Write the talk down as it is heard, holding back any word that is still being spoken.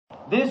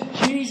This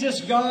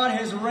Jesus God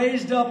has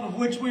raised up, of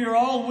which we are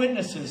all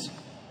witnesses.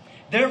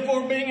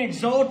 Therefore, being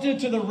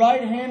exalted to the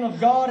right hand of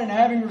God, and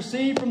having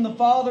received from the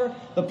Father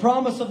the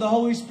promise of the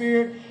Holy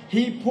Spirit,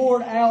 He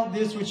poured out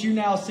this which you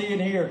now see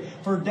and hear.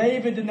 For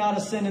David did not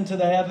ascend into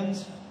the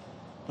heavens,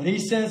 but he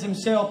says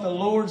himself, the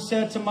Lord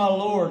said to my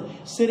Lord,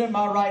 sit at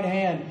my right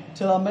hand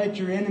till I make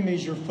your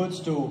enemies your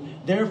footstool.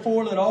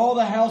 Therefore, let all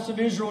the house of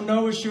Israel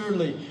know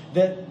assuredly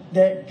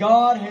that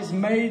God has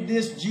made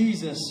this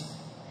Jesus,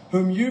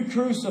 whom you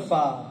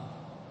crucified,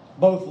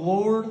 both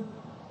Lord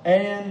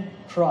and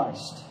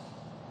Christ.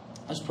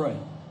 Let's pray.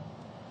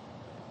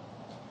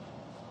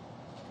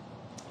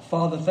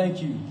 Father,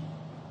 thank you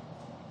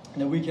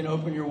that we can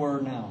open your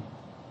word now.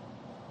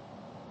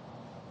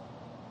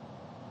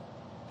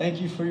 Thank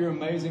you for your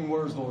amazing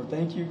words, Lord.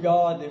 Thank you,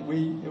 God, that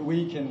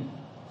we can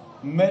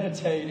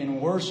meditate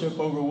and worship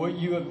over what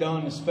you have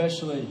done,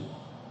 especially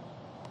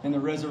in the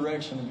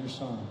resurrection of your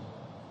Son.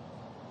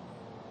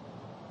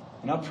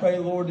 And I pray,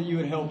 Lord, that you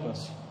would help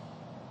us.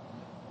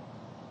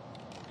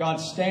 God,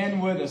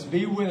 stand with us,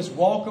 be with us,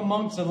 walk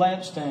amongst the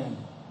lampstand,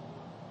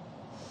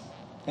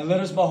 and let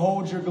us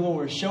behold your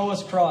glory. Show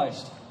us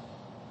Christ.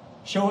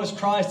 Show us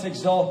Christ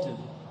exalted.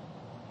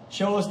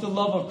 Show us the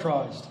love of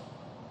Christ.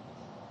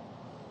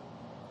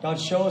 God,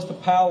 show us the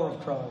power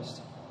of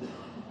Christ.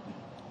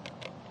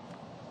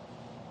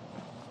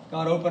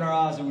 God, open our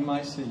eyes that we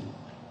might see.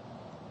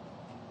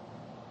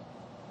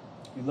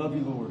 We love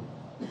you, Lord.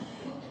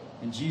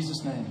 In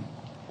Jesus' name,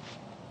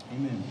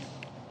 amen.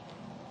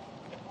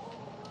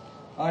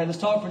 All right, let's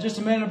talk for just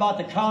a minute about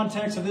the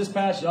context of this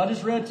passage. I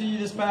just read to you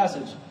this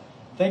passage.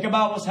 Think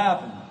about what's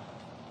happened.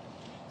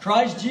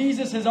 Christ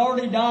Jesus has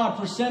already died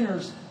for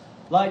sinners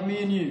like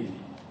me and you.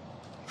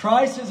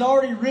 Christ has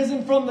already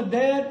risen from the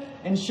dead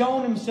and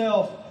shown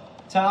himself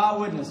to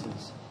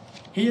eyewitnesses.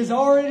 He has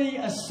already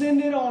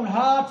ascended on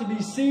high to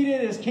be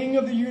seated as King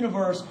of the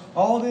universe.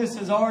 All this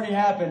has already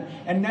happened.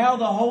 And now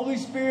the Holy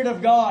Spirit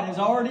of God has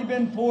already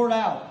been poured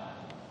out.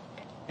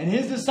 And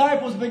His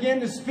disciples began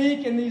to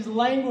speak in these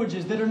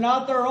languages that are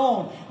not their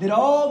own. That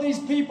all these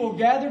people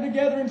gathered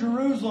together in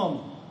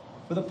Jerusalem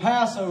for the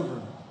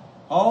Passover.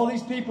 All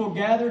these people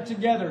gathered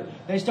together.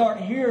 They start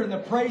hearing the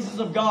praises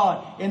of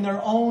God in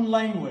their own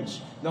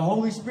language. The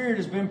Holy Spirit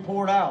has been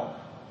poured out.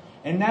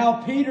 And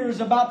now Peter is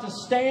about to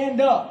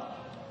stand up.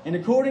 And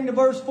according to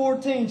verse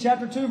 14,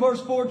 chapter 2, verse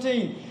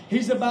 14,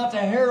 he's about to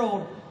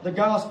herald the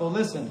gospel.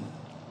 Listen.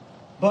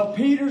 But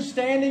Peter,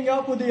 standing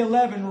up with the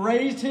 11,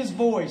 raised his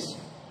voice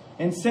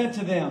and said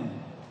to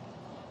them,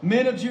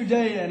 Men of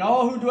Judea and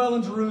all who dwell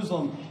in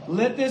Jerusalem,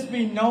 let this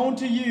be known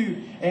to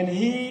you and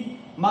heed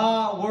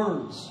my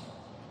words.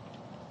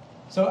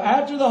 So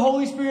after the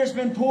Holy Spirit's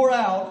been poured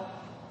out,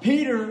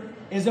 Peter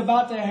is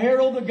about to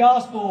herald the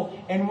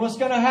gospel. And what's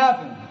going to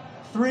happen?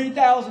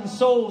 3,000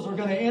 souls are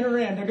going to enter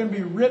in. They're going to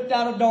be ripped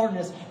out of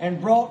darkness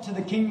and brought to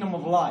the kingdom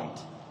of light.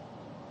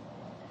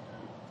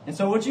 And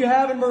so what you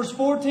have in verse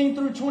 14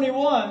 through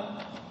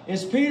 21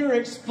 is Peter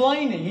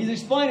explaining. He's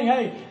explaining,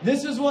 hey,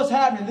 this is what's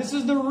happening. This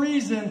is the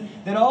reason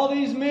that all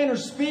these men are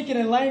speaking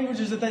in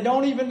languages that they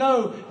don't even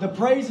know the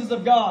praises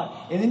of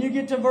God. And then you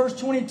get to verse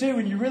 22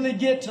 and you really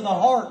get to the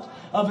heart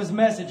of his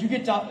message. You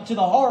get to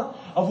the heart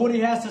of what he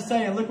has to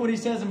say. And look what he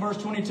says in verse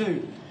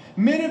 22.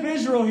 Men of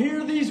Israel,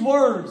 hear these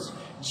words.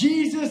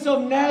 Jesus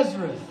of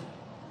Nazareth.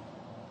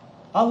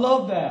 I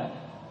love that.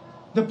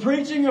 The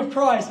preaching of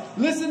Christ.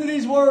 Listen to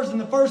these words.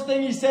 And the first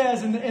thing he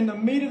says in the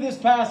meat of this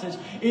passage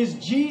is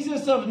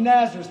Jesus of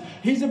Nazareth.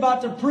 He's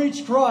about to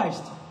preach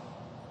Christ.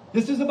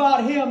 This is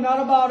about Him, not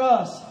about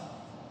us.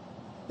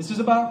 This is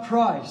about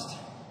Christ.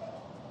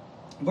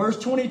 Verse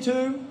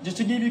 22, just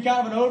to give you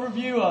kind of an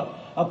overview,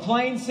 a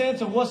plain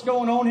sense of what's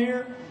going on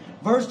here.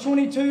 Verse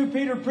 22,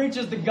 Peter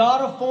preaches the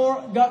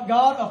God-affirmed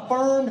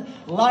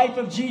life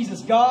of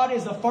Jesus. God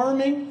is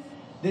affirming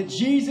that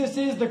Jesus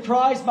is the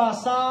Christ by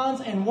signs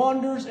and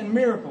wonders and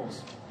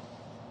miracles.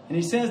 And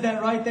he says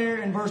that right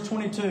there in verse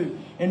 22.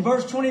 In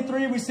verse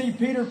 23, we see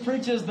Peter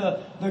preaches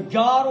the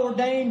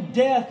God-ordained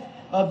death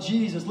of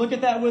Jesus. Look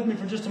at that with me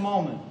for just a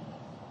moment.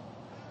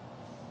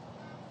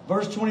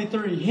 Verse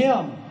 23,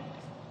 Him,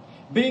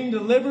 being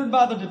delivered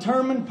by the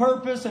determined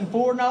purpose and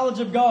foreknowledge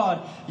of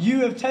God,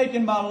 you have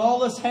taken by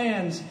lawless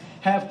hands,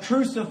 have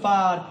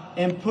crucified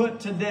and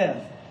put to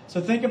death. So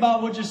think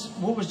about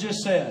what was just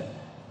said.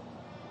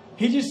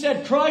 He just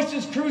said Christ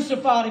is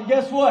crucified, and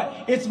guess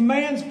what? It's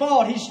man's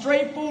fault. He's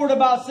straightforward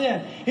about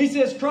sin. He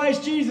says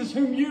Christ Jesus,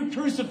 whom you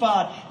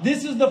crucified.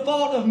 This is the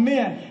fault of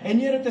men. And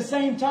yet at the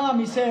same time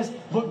he says,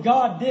 but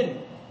God did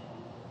it.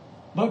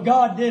 But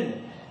God did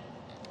it.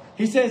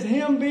 He says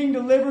Him being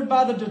delivered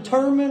by the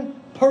determined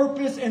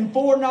purpose and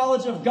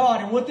foreknowledge of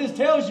God. And what this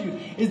tells you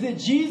is that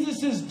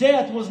Jesus'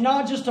 death was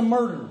not just a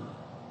murder.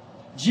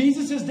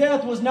 Jesus'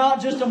 death was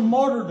not just a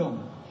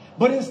martyrdom.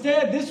 But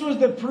instead, this was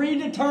the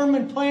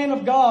predetermined plan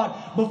of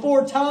God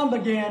before time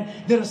began,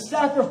 that a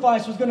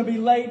sacrifice was going to be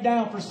laid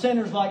down for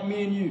sinners like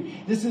me and you.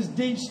 This is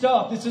deep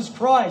stuff. This is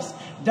Christ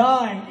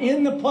dying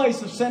in the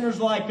place of sinners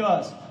like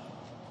us.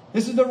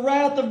 This is the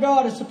wrath of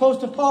God. It's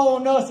supposed to fall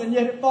on us, and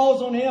yet it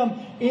falls on him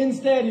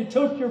instead. He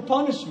took your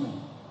punishment.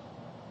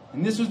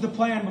 And this was the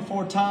plan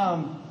before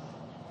time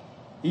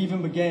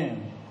even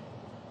began.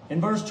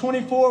 In verse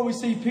 24, we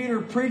see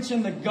Peter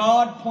preaching the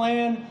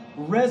God-planned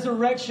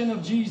resurrection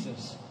of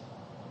Jesus.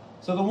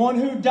 So the one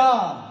who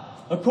died,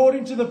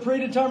 according to the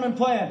predetermined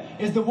plan,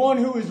 is the one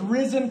who is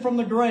risen from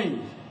the grave.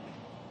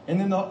 And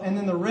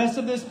then the rest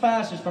of this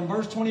passage from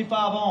verse 25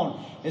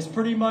 on is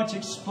pretty much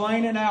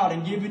explaining out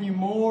and giving you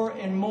more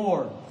and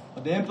more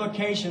of the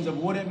implications of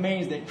what it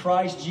means that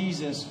Christ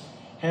Jesus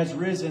has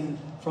risen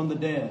from the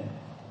dead.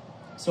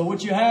 So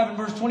what you have in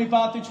verse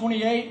 25 through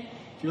 28,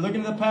 if you're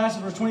looking at the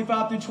passage, verse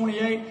 25 through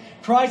 28,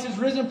 Christ is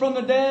risen from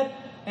the dead,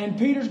 and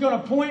Peter's going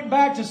to point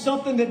back to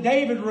something that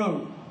David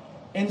wrote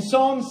in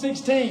Psalm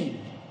 16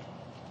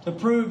 to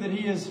prove that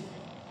he is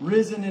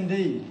risen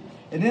indeed.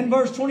 And then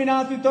verse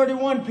 29 through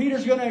 31,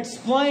 Peter's going to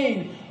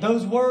explain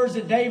those words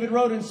that David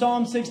wrote in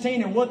Psalm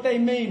 16 and what they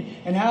mean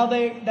and how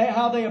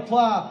they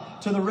apply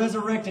to the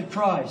resurrected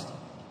Christ.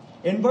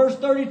 In verse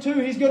 32,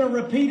 he's going to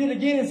repeat it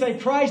again and say,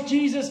 Christ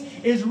Jesus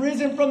is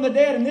risen from the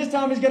dead. And this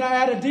time he's going to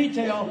add a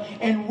detail,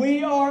 and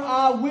we are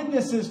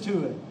eyewitnesses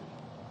to it.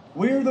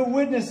 We are the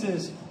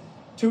witnesses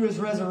to his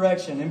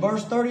resurrection. In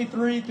verse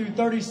 33 through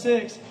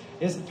 36,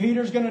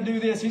 Peter's going to do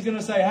this. He's going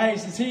to say, hey,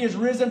 since he is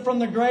risen from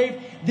the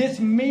grave, this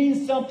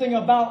means something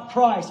about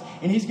Christ.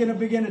 And he's going to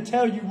begin to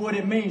tell you what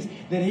it means.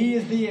 That he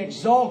is the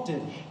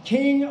exalted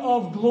King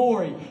of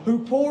glory, who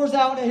pours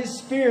out his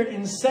Spirit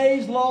and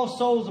saves lost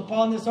souls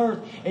upon this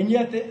earth. And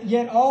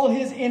yet all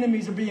his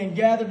enemies are being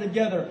gathered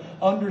together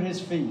under his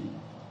feet.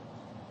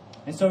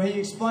 And so he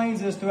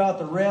explains this throughout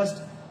the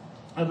rest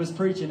of his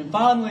preaching. And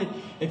finally,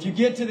 if you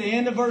get to the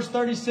end of verse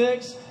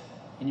 36...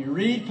 and you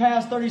read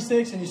past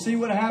 36 and you see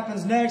what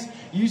happens next,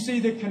 you see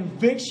the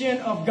conviction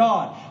of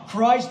God.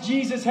 Christ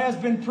Jesus has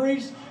been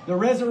preached. The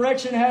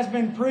resurrection has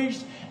been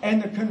preached.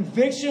 And the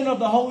conviction of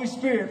the Holy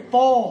Spirit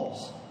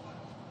falls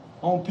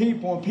on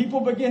people. And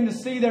people begin to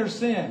see their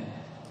sin.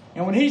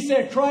 And when he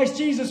said, Christ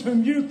Jesus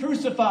whom you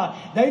crucified,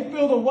 they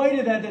feel the weight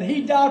of that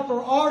he died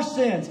for our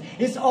sins.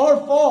 It's our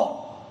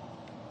fault.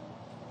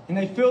 And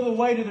they feel the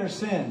weight of their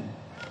sin.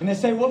 And they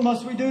say, what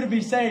must we do to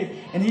be saved?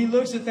 And he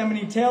looks at them and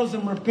he tells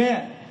them,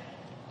 repent.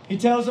 He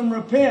tells them,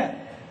 repent.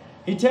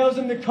 He tells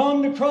them to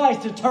come to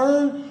Christ, to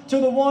turn to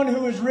the one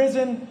who is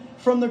risen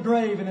from the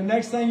grave. And the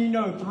next thing you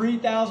know,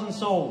 3,000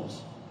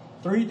 souls.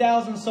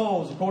 3,000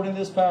 souls, according to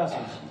this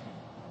passage,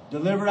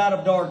 delivered out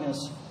of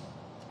darkness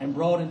and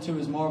brought into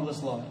his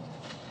marvelous light.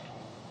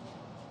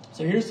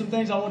 So here's some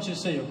things I want you to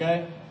see,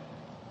 okay?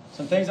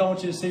 Some things I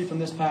want you to see from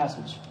this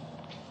passage.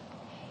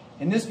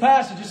 In this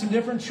passage, there's some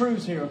different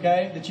truths here,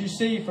 okay, that you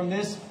see from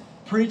this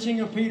preaching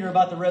of Peter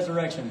about the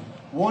resurrection.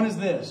 One is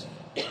this.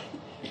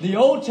 The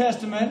Old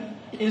Testament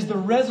is the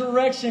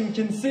resurrection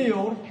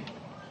concealed,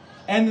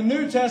 and the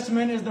New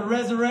Testament is the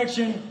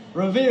resurrection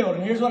revealed.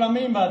 And here's what I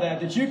mean by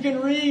that. That you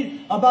can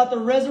read about the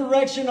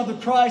resurrection of the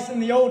Christ in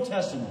the Old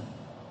Testament.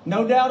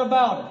 No doubt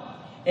about it.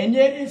 And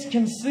yet it's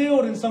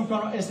concealed in some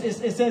kind of...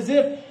 It's as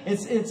if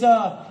it's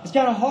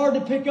kind of hard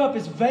to pick up.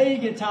 It's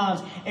vague at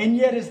times. And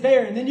yet it's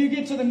there. And then you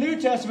get to the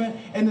New Testament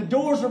and the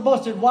doors are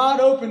busted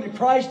wide open that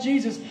Christ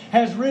Jesus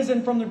has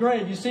risen from the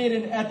grave. You see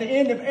it at the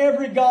end of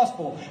every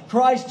gospel.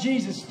 Christ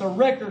Jesus, the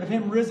record of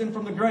him risen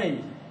from the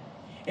grave.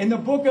 In the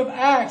book of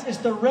Acts, it's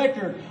the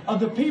record of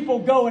the people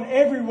going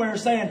everywhere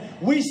saying,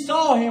 we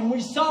saw him,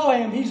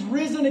 he's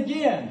risen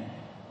again.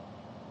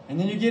 And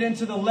then you get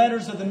into the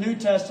letters of the New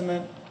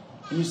Testament,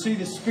 and you see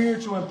the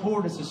spiritual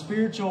importance, the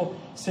spiritual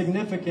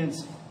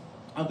significance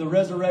of the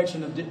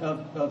resurrection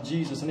of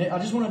Jesus. And I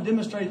just want to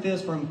demonstrate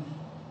this from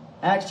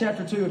Acts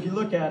chapter 2, if you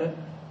look at it.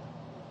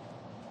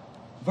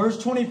 Verse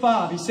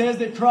 25, he says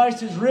that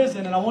Christ is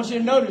risen. And I want you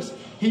to notice,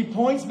 he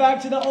points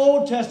back to the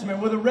Old Testament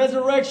where the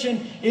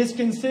resurrection is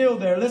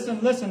concealed there. Listen,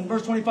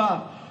 verse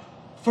 25.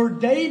 For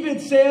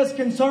David says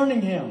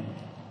concerning him.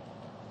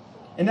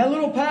 And that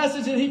little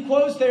passage that he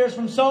quotes there is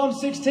from Psalm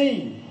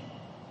 16.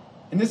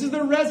 And this is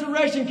the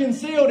resurrection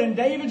concealed in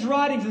David's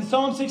writings in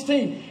Psalm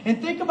 16.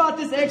 And think about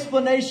this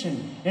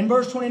explanation in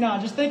verse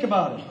 29. Just think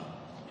about it.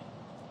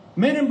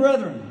 Men and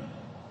brethren,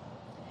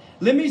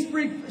 let me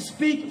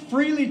speak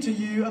freely to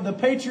you of the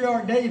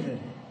patriarch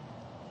David.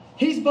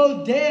 He's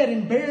both dead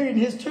and buried, and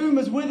his tomb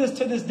is with us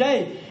to this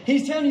day.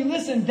 He's telling you,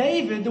 listen,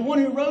 David, the one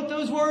who wrote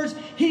those words,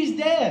 he's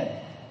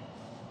dead.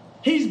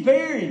 He's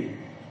buried.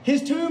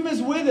 His tomb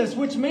is with us,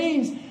 which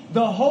means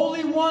the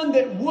Holy One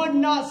that would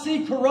not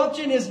see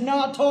corruption is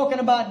not talking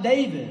about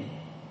David.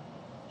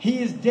 He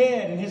is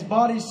dead and his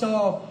body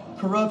saw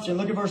corruption.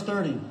 Look at verse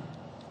 30.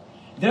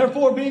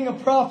 Therefore, being a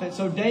prophet,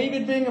 so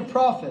David being a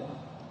prophet,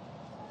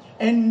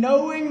 and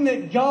knowing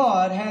that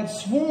God had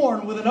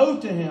sworn with an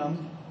oath to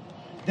him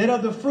that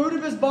of the fruit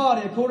of his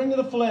body, according to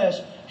the flesh,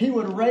 he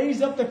would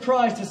raise up the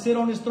Christ to sit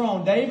on his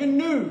throne. David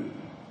knew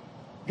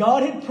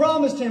God had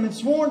promised him and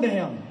sworn to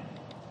him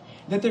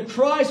that the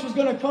Christ was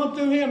going to come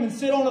through him and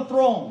sit on a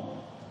throne.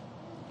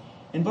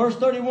 And verse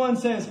 31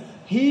 says,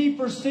 he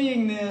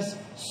foreseeing this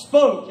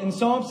spoke in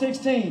Psalm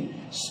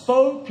 16,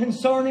 spoke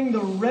concerning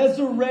the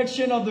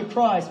resurrection of the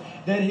Christ,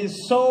 that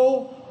his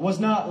soul was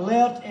not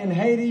left in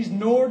Hades,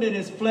 nor did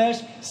his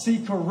flesh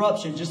see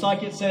corruption, just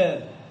like it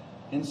said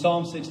in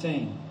Psalm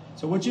 16.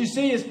 So what you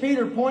see is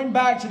Peter pointing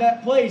back to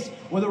that place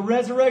where the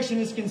resurrection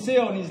is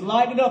concealed, and he's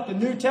lighting up. The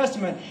New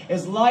Testament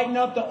is lighting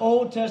up the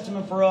Old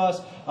Testament for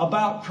us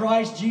about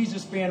Christ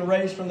Jesus being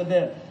raised from the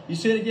dead. You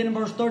see it again in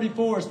verse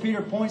 34 as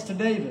Peter points to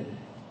David.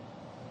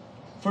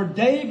 For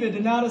David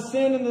did not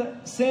ascend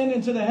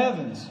into the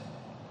heavens,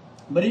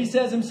 but he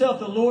says himself,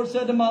 the Lord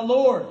said to my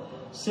Lord,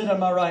 sit on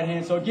my right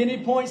hand. So again he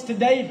points to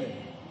David.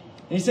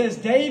 He says,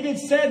 David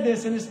said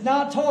this, and it's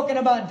not talking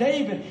about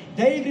David.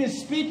 David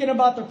is speaking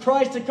about the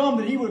Christ to come,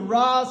 that he would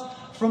rise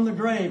from the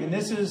grave. And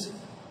this is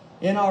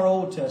in our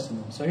Old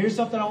Testament. So here's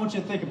something I want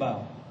you to think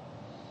about.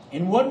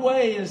 In what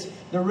way is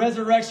the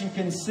resurrection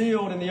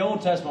concealed in the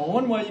Old Testament?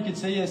 One way you can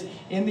see is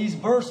in these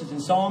verses, in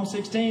Psalm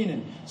 16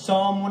 and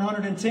Psalm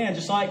 110,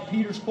 just like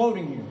Peter's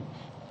quoting here.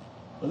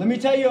 But let me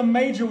tell you a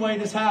major way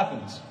this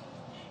happens.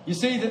 You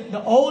see,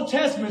 the Old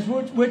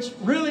Testament, which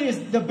really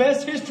is the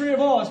best history of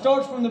all, it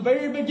starts from the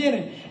very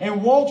beginning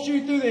and walks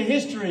you through the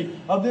history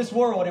of this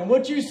world. And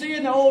what you see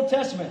in the Old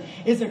Testament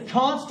is a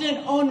constant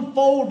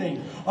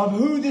unfolding of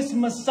who this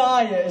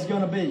Messiah is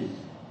going to be.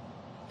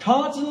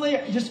 Constantly,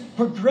 just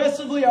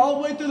progressively, all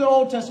the way through the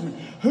Old Testament.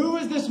 Who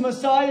is this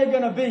Messiah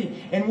going to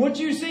be? And what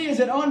you see as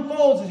it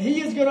unfolds is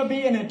he is going to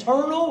be an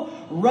eternal,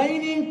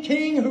 reigning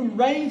king who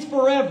reigns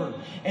forever.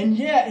 And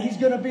yet, he's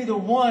going to be the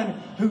one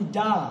who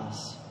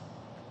dies.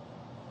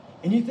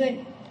 And you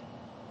think,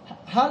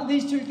 how do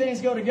these two things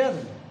go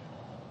together?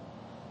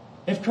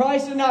 If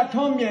Christ had not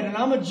come yet, and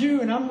I'm a Jew,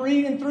 and I'm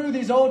reading through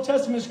these Old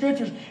Testament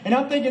scriptures, and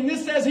I'm thinking,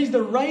 this says he's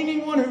the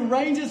reigning one who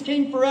reigns as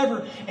king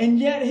forever, and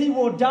yet he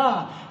will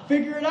die.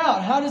 Figure it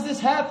out. How does this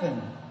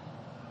happen?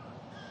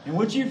 And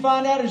what you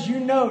find out is you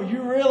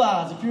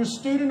realize, if you're a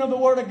student of the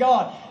Word of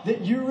God,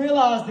 that you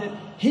realize that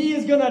he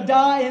is going to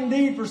die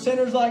indeed for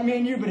sinners like me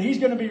and you, but he's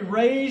going to be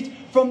raised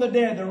from the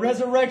dead. The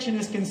resurrection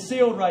is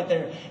concealed right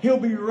there. He'll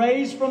be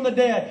raised from the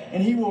dead,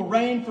 and he will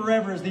reign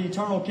forever as the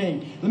eternal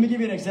king. Let me give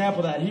you an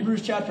example of that.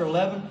 Hebrews chapter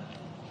 11.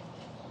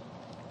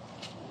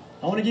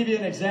 I want to give you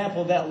an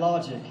example of that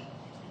logic.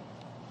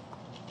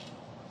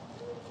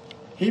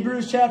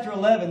 Hebrews chapter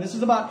 11. This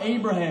is about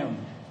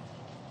Abraham,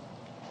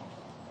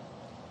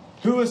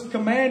 who was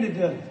commanded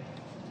to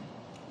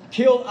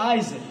kill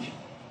Isaac,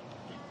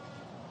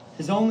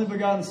 his only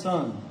begotten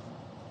son.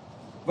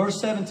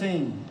 Verse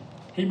 17.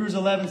 Hebrews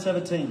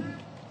 11:17.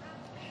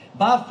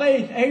 By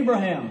faith,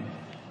 Abraham,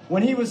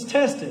 when he was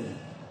tested,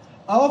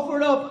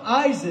 offered up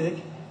Isaac.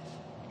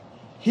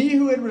 He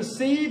who had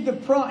received the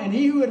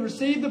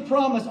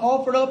promise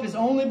offered up his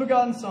only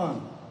begotten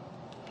son,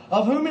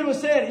 of whom it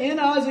was said, in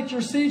Isaac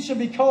your seed shall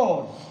be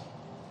called.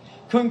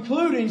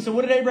 Concluding, so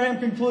what did Abraham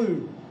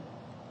conclude?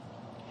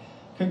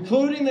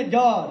 Concluding that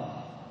God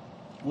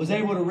was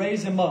able to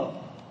raise him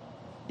up,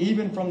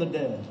 even from the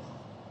dead.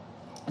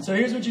 And so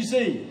here's what you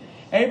see.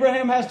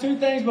 Abraham has two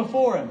things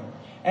before him.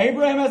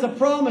 Abraham has a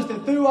promise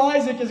that through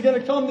Isaac is going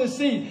to come this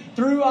seed.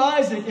 Through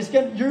Isaac,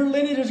 your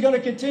lineage is going to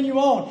continue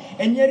on.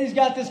 And yet he's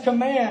got this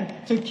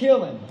command to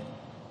kill him.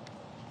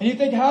 And you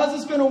think, how is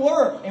this going to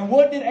work? And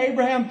what did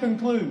Abraham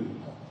conclude?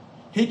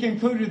 He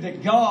concluded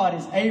that God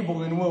is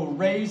able and will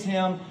raise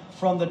him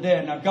from the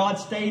dead. Now, God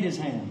stayed his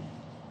hand.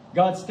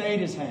 God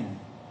stayed his hand.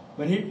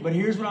 But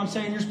here's what I'm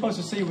saying you're supposed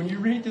to see when you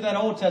read through that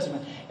Old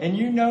Testament, and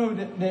you know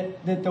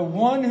that the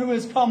one who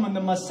is coming,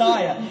 the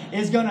Messiah,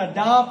 is going to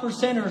die for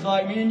sinners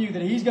like me and you,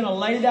 that he's going to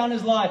lay down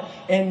his life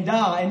and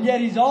die. And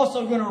yet he's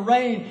also going to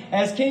reign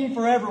as king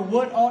forever.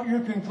 What ought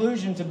your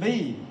conclusion to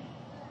be?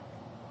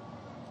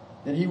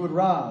 That he would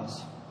rise.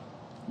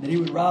 That he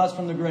would rise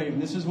from the grave.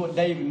 And this is what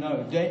David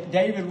knows.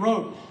 David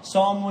wrote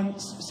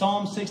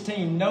Psalm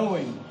 16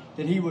 knowing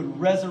that he would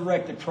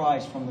resurrect the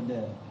Christ from the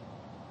dead.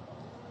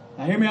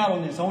 Now hear me out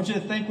on this. I want you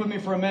to think with me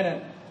for a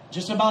minute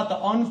just about the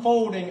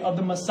unfolding of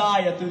the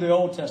Messiah through the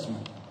Old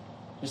Testament.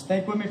 Just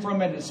think with me for a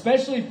minute,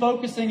 especially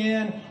focusing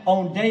in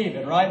on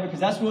David, right? Because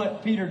that's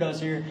what Peter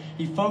does here.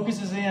 He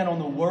focuses in on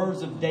the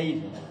words of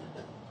David.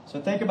 So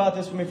think about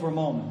this with me for a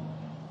moment.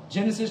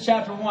 Genesis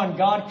chapter 1,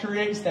 God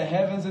creates the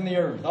heavens and the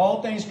earth.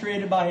 All things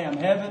created by him.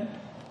 Heaven,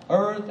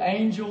 earth,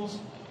 angels,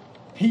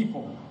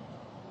 people.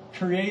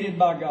 Created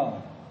by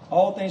God.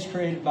 All things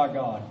created by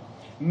God.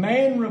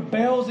 Man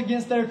rebels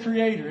against their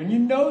Creator. And you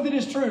know that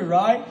it's true,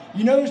 right?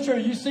 You know it's true.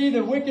 You see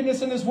the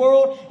wickedness in this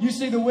world. You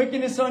see the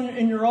wickedness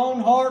in your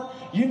own heart.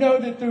 You know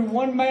that through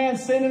one man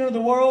sin entered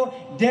the world.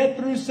 Death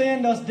through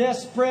sin, thus death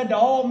spread to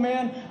all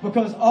men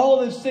because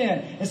all have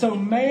sinned. And so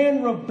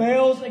man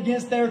rebels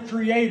against their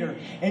Creator.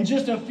 And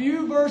just a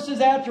few verses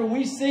after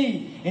we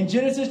see in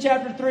Genesis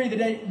chapter 3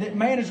 that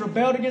man has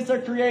rebelled against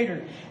their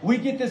Creator, we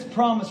get this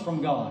promise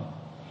from God.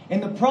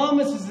 And the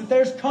promise is that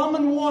there's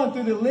coming one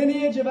through the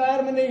lineage of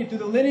Adam and Eve, through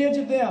the lineage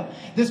of them,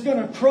 that's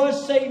going to crush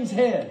Satan's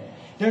head.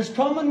 There's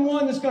coming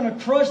one that's going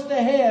to crush the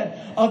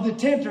head of the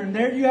tempter. And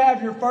there you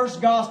have your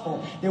first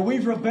gospel, that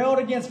we've rebelled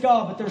against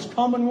God, but there's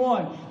coming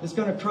one that's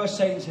going to crush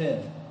Satan's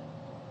head.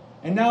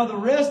 And now the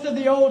rest of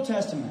the Old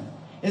Testament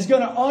is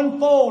going to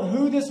unfold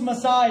who this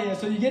Messiah is.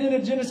 So you get into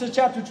Genesis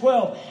chapter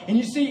 12 and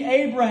you see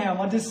Abraham,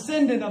 a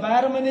descendant of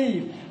Adam and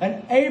Eve.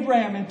 And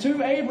Abraham, and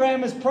to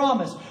Abraham is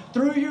promised,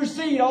 through your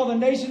seed all the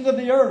nations of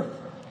the earth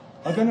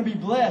are going to be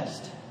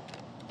blessed.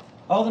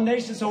 All the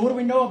nations. So what do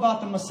we know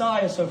about the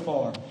Messiah so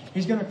far?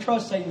 He's going to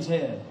crush Satan's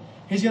head.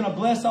 He's going to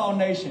bless all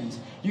nations.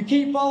 You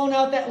keep following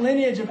out that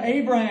lineage of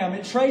Abraham.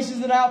 It traces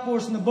it out for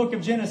us in the book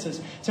of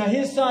Genesis to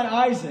his son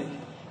Isaac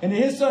and to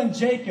his son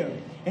Jacob.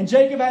 And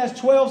Jacob has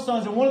 12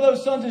 sons, and one of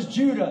those sons is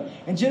Judah.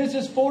 In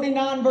Genesis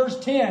 49 verse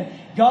 10,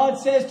 God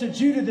says to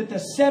Judah that the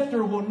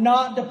scepter will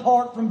not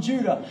depart from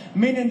Judah,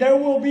 meaning there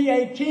will be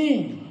a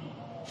king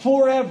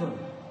forever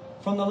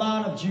from the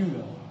line of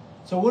Judah.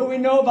 So what do we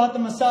know about the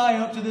Messiah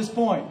up to this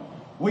point?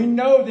 We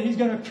know that He's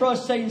going to crush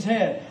Satan's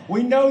head.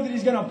 We know that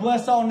He's going to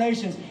bless all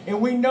nations.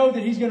 And we know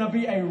that He's going to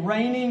be a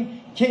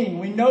reigning king.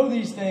 We know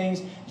these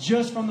things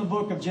just from the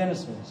book of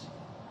Genesis.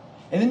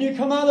 And then you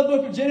come out of the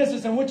book of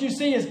Genesis and what you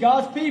see is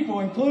God's people,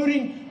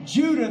 including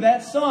Judah,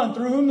 that son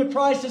through whom the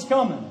Christ is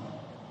coming.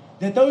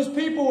 That those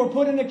people were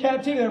put into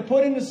captivity. They were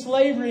put into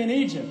slavery in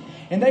Egypt.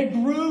 And they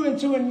grew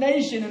into a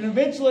nation. And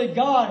eventually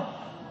God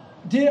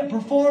did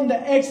perform the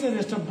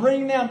Exodus to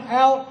bring them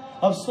out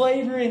of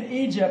slavery in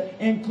Egypt,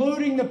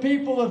 including the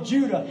people of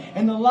Judah.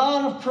 And the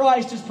line of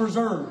Christ is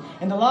preserved.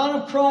 And the line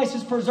of Christ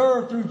is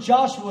preserved through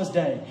Joshua's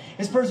day.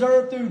 It's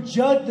preserved through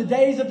the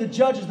days of the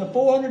judges, the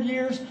 400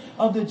 years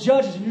of the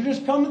judges. And you're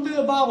just coming through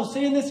the Bible,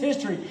 seeing this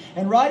history.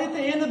 And right at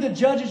the end of the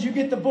judges, you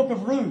get the book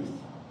of Ruth.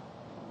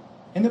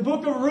 And the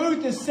book of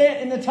Ruth is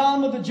set in the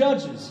time of the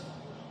judges.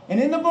 And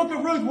in the book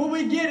of Ruth, what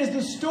we get is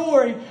the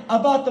story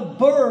about the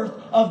birth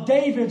of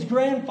David's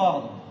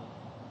grandfather.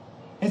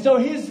 And so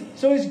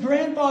his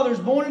grandfather is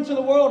born into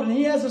the world and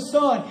he has a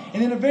son.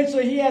 And then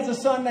eventually he has a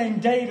son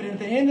named David. And at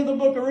the end of the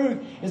book of Ruth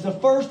is the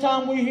first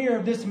time we hear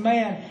of this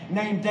man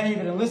named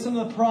David. And listen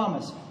to the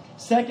promise.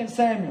 2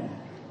 Samuel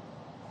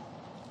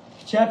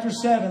chapter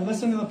 7.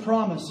 Listen to the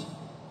promise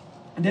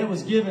that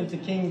was given to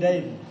King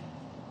David.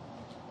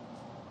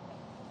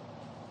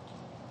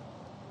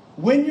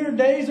 When your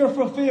days are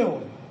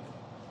fulfilled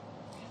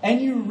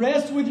and you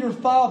rest with your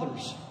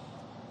fathers.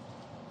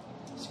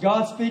 It's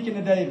God speaking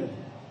to David.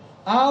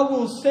 I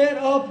will set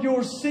up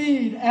your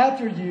seed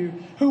after you,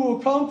 who will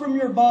come from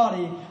your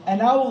body, and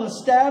I will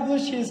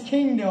establish his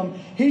kingdom.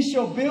 He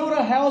shall build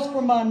a house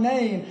for my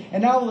name,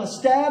 and I will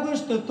establish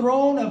the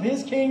throne of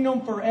his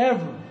kingdom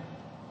forever.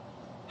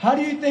 How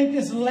do you think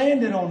this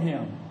landed on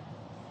him?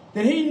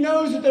 That he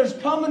knows that there's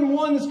coming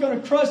one that's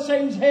going to crush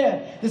Satan's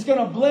head, that's going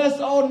to bless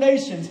all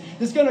nations,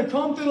 that's going to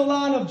come through the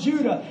line of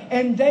Judah.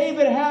 And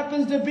David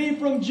happens to be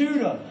from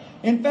Judah.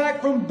 In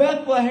fact, from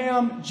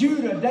Bethlehem,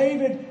 Judah.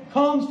 David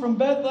comes from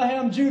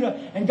Bethlehem,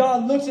 Judah. And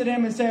God looks at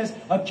him and says,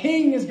 a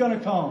king is going to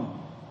come.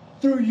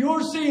 Through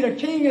your seed, a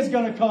king is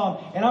going to come.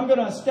 And I'm going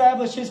to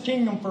establish his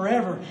kingdom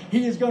forever.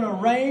 He is going to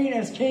reign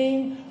as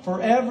king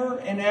forever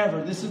and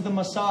ever. This is the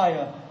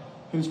Messiah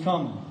who's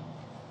coming.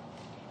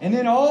 And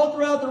then all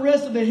throughout the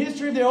rest of the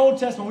history of the Old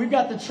Testament, we've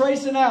got the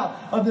tracing out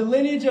of the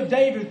lineage of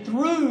David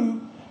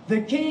through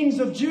the kings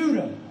of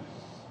Judah.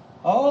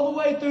 All the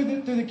way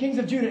through the kings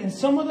of Judah. And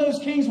some of those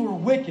kings were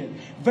wicked.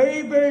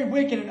 Very, very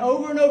wicked. And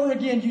over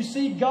again, you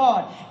see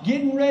God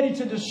getting ready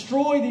to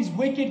destroy these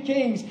wicked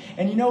kings.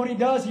 And you know what He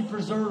does? He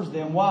preserves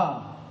them.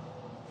 Why?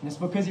 And it's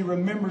because He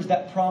remembers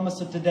that promise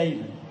to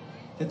David.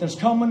 That there's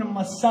coming a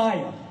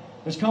Messiah.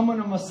 There's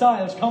coming a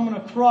Messiah. There's coming a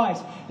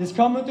Christ. There's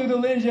coming through the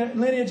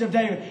lineage of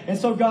David. And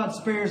so God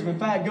spares him. In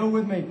fact, go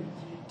with me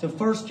to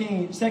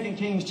 2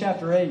 Kings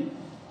chapter 8.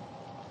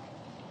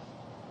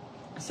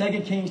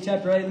 2 Kings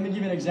chapter 8. Let me give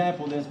you an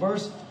example of this.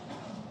 Verse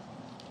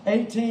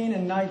 18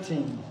 and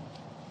 19.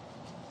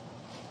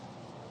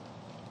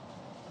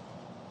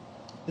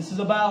 This is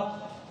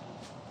about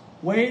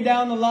way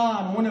down the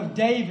line, one of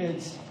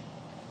David's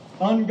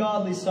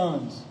ungodly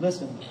sons.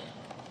 Listen.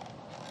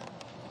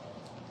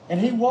 And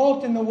he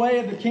walked in the way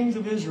of the kings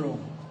of Israel,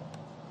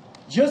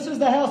 just as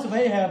the house of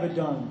Ahab had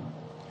done.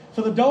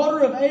 For the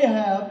daughter of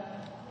Ahab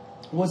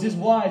was his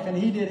wife, and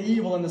he did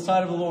evil in the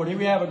sight of the Lord. Here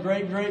we have a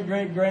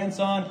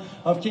great-great-great-grandson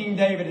of King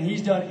David, and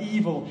he's done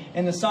evil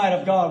in the sight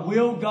of God.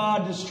 Will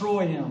God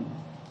destroy him?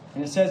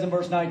 And it says in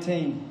verse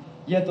 19,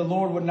 yet the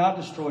Lord would not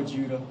destroy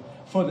Judah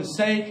for the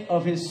sake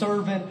of his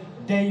servant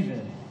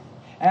David,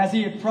 as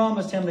he had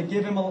promised him to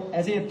give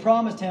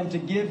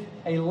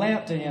a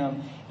lamp to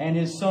him and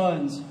his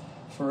sons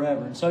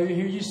forever. And so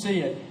here you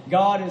see it.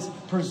 God is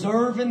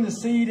preserving the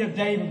seed of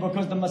David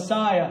because the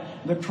Messiah,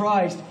 the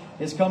Christ,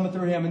 is coming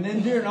through him. And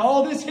then during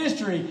all this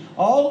history,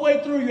 all the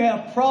way through, you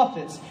have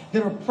prophets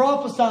that are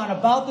prophesying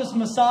about this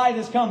Messiah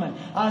that's coming.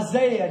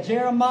 Isaiah,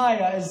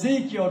 Jeremiah,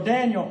 Ezekiel,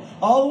 Daniel,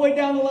 all the way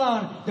down the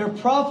line, they're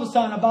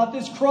prophesying about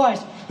this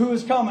Christ who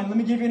is coming. Let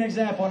me give you an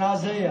example in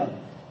Isaiah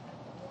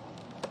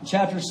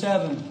chapter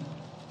 7.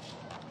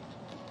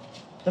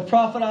 The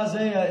prophet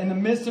Isaiah, in the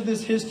midst of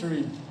this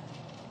history,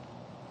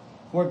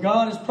 where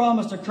God has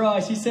promised a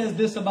Christ, he says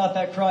this about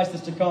that Christ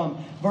that's to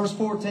come. Verse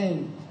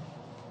 14.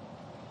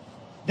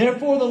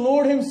 Therefore the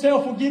Lord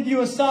himself will give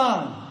you a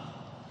sign.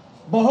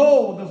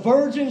 Behold, the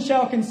virgin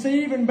shall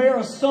conceive and bear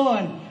a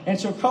son, and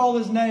shall call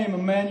his name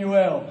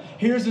Emmanuel.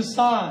 Here's a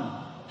sign.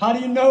 How do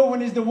you know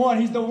when he's the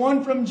one? He's the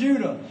one from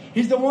Judah.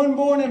 He's the one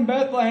born in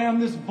Bethlehem,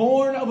 this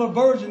born of a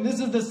virgin. This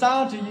is the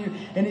sign to you.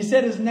 And he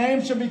said his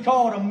name shall be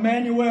called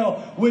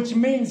Emmanuel, which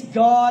means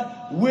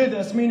God with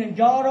us, meaning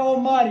God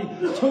Almighty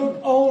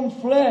took on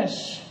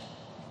flesh.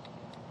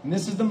 And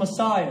this is the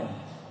Messiah.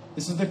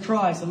 This is the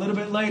Christ. A little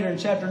bit later in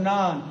chapter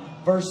 9,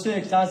 verse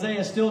 6,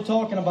 Isaiah is still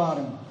talking about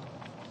him.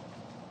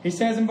 He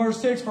says in verse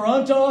 6, for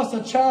unto us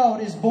a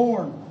child is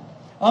born,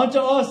 unto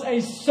us a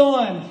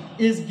son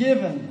is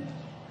given,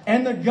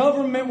 and the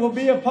government will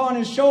be upon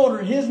his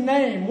shoulder. His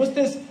name, what's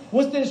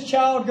this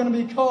child going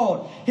to be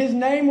called? His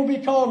name will be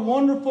called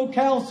Wonderful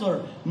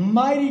Counselor,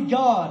 Mighty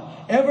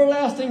God,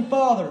 Everlasting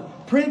Father,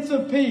 Prince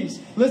of Peace.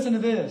 Listen to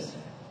this.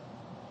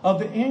 Of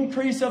the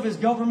increase of his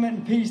government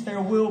and peace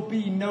there will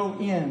be no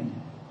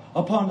end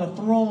upon the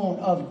throne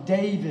of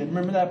David.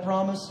 Remember that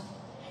promise?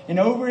 And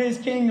over his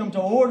kingdom to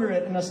order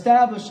it and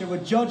establish it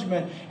with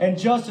judgment and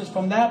justice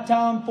from that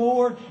time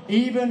forward,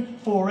 even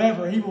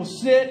forever. He will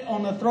sit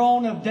on the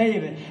throne of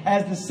David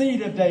as the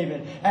seed of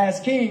David, as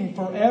king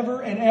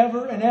forever and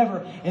ever and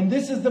ever. And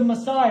this is the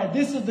Messiah.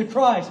 This is the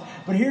Christ.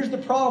 But here's the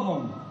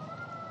problem.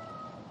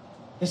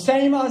 The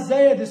same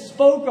Isaiah that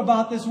spoke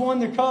about this one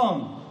to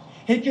come,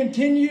 he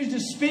continues to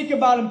speak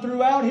about him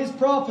throughout his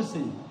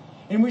prophecy.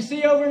 And we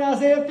see over in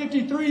Isaiah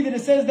 53 that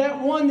it says that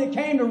one that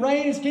came to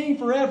reign as king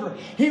forever,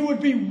 he would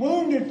be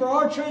wounded for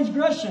our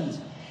transgressions.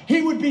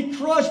 He would be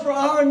crushed for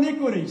our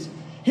iniquities.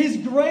 His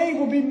grave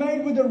will be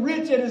made with the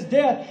rich at his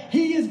death.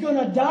 He is going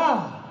to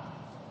die.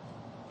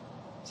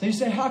 So you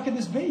say, how could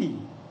this be?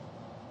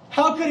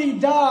 How could he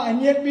die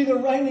and yet be the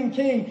reigning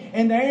king?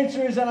 And the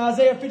answer is in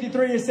Isaiah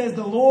 53. It says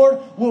the Lord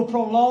will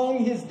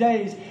prolong his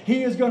days.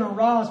 He is going to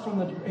rise from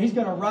that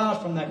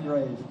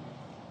grave.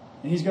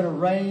 And he's going to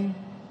reign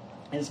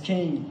as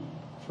king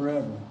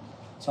forever.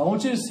 So I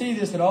want you to see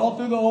this that all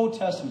through the Old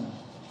Testament,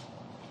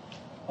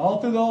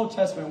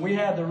 we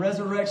have the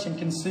resurrection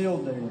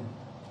concealed there.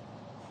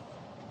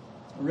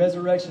 The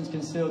resurrection's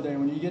concealed there.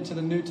 When you get to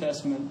the New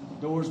Testament,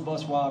 the doors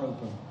bust wide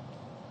open.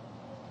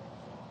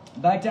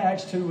 Back to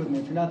Acts 2 with me.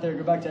 If you're not there,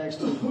 go back to Acts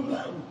 2.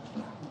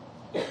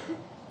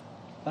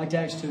 Back to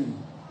Acts 2.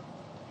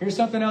 Here's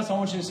something else I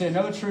want you to see.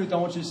 Another truth I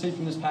want you to see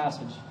from this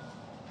passage.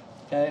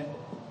 Okay?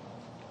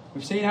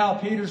 We've seen how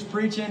Peter's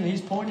preaching.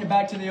 He's pointing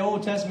back to the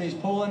Old Testament. He's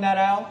pulling that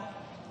out.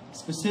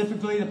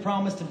 Specifically the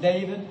promise to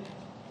David.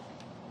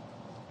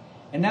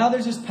 And now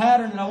there's this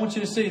pattern that I want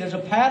you to see. There's a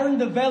pattern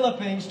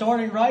developing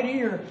starting right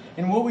here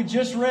in what we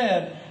just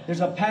read. There's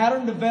a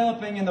pattern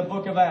developing in the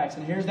book of Acts.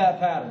 And here's that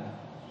pattern.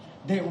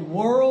 That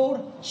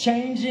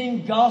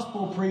world-changing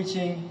gospel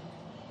preaching,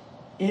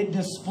 it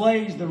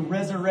displays the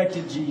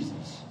resurrected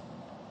Jesus.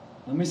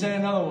 Let me say it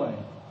another way.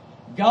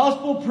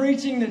 Gospel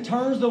preaching that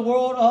turns the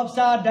world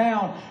upside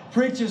down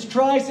preaches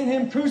Christ and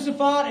Him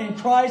crucified and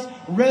Christ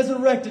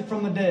resurrected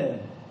from the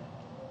dead.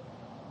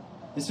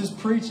 This is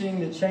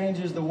preaching that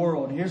changes the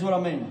world. Here's what I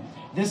mean.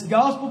 This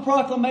gospel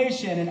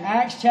proclamation in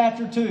Acts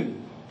chapter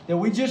 2 that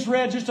we just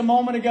read just a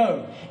moment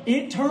ago,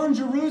 it turned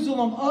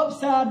Jerusalem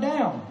upside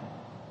down.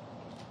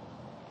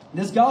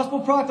 This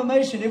gospel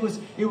proclamation, it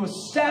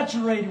was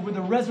saturated with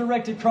the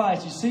resurrected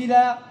Christ. You see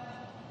that?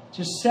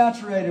 Just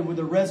saturated with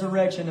the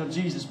resurrection of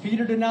Jesus.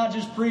 Peter did not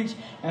just preach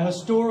a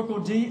historical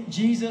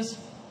Jesus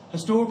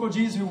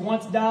who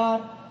once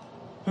died,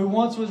 who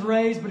once was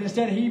raised, but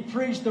instead he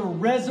preached the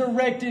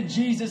resurrected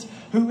Jesus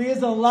who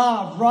is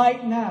alive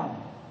right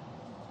now.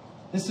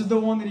 This is the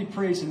one that he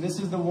preached, and this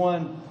is the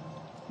one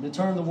that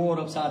turned the world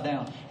upside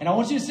down. And I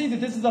want you to see that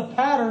this is a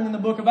pattern in the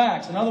book of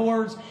Acts. In other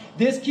words,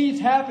 this keeps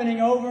happening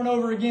over and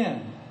over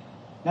again.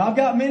 Now, I've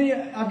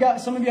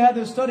got some of you have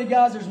those study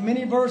guides. There's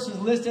many verses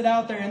listed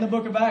out there in the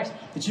book of Acts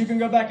that you can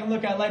go back and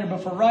look at later.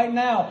 But for right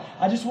now,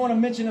 I just want to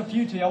mention a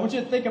few to you. I want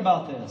you to think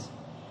about this.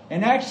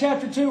 In Acts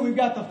chapter 2, we've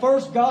got the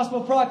first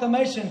gospel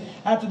proclamation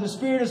after the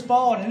Spirit has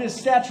fallen, and it is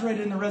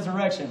saturated in the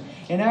resurrection.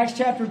 In Acts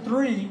chapter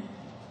 3,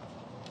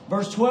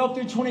 verse 12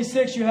 through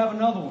 26, you have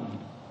another one.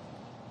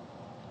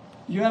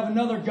 You have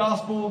another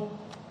gospel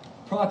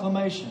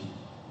proclamation.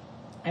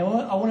 And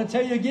I want to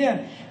tell you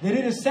again that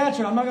it is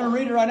saturated. I'm not going to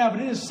read it right now, but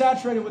it is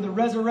saturated with the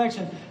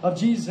resurrection of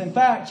Jesus. In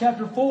fact,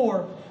 chapter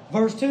 4,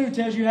 verse 2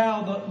 tells you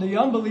how the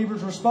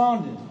unbelievers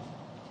responded.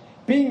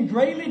 Being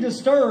greatly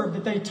disturbed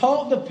that they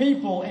taught the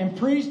people and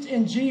preached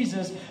in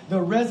Jesus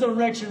the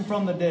resurrection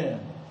from the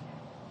dead.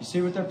 You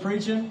see what they're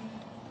preaching?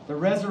 The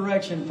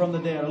resurrection from the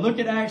dead. Look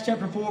at Acts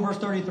chapter 4, verse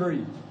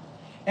 33.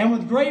 And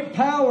with great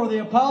power the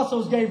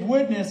apostles gave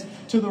witness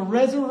to the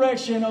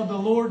resurrection of the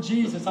Lord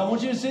Jesus. I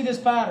want you to see this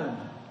pattern.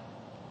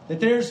 That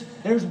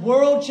there's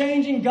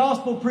world-changing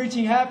gospel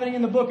preaching happening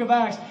in the book of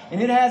Acts.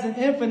 And it has an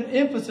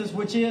emphasis,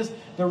 which is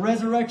the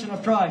resurrection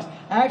of Christ.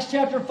 Acts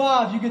chapter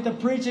 5, you get the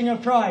preaching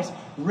of Christ.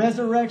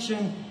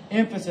 Resurrection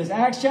emphasis.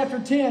 Acts chapter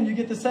 10, you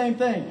get the same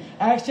thing.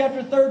 Acts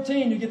chapter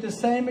 13, you get the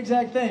same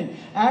exact thing.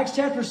 Acts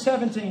chapter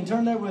 17,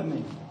 turn there with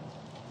me.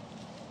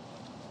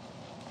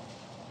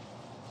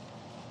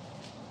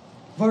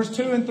 verse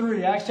 2 and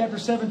 3. Acts chapter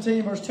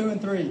 17, verse 2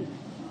 and 3.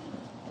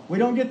 We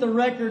don't get the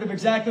record of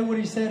exactly what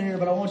he said here,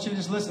 but I want you to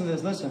just listen to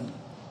this. Listen.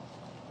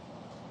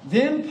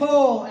 Then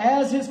Paul,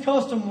 as his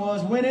custom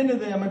was, went into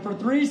them, and for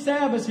 3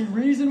 Sabbaths he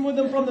reasoned with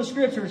them from the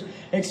Scriptures,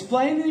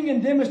 explaining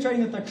and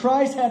demonstrating that the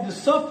Christ had to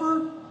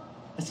suffer,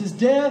 that's his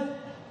death,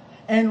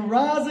 and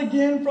rise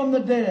again from the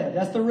dead,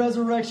 that's the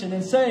resurrection,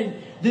 and saying,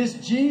 this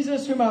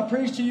Jesus whom I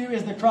preach to you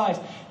is the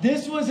Christ.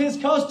 This was his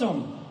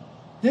custom.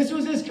 This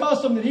was his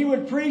custom, that he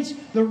would preach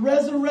the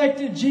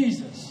resurrected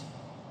Jesus.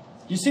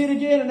 You see it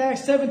again in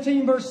Acts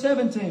 17, verse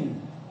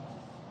 17.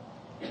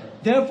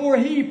 Therefore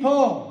he,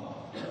 Paul,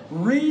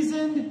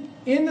 reasoned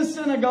in the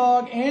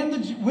synagogue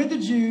and with the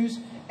Jews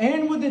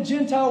and with the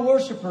Gentile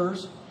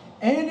worshippers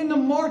and in the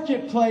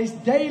marketplace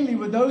daily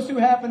with those who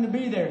happened to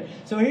be there.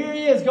 So here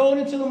he is going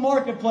into the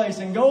marketplace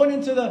and going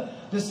into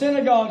the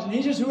synagogues, and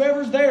he's just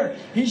whoever's there.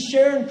 He's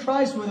sharing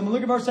Christ with them.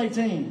 Look at verse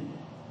 18.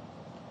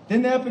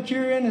 Then the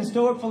Epicurean and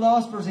Stoic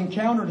philosophers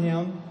encountered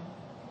him,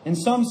 and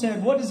some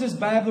said, what does this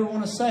babbler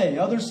want to say?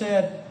 Others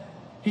said,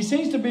 he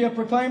seems to be a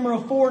proclaimer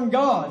of foreign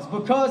gods,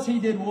 because he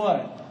did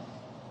what?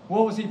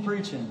 What was he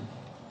preaching?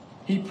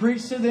 He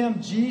preached to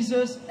them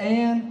Jesus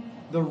and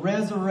the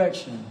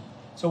resurrection.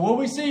 So what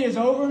we see is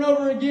over and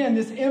over again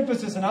this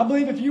emphasis. And I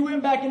believe if you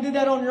went back and did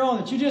that on your own,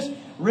 that you just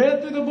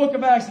read through the book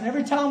of Acts, and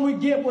every time we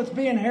get what's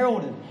being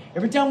heralded,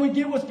 every time we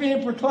get what's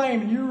being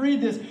proclaimed, and you read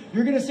this,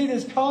 you're going to see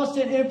this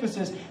constant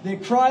emphasis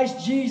that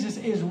Christ Jesus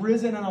is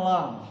risen and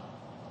alive.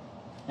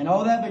 And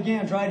all that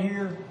begins right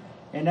here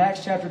in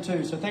Acts chapter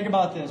 2. So think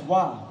about this.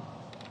 Why?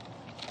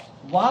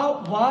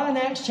 Why in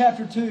Acts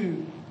chapter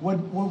 2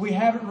 would we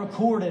have it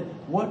recorded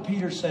what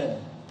Peter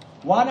said?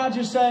 Why not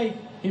just say,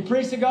 he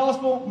preached the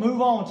gospel,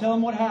 move on, tell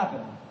them what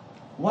happened?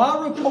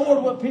 Why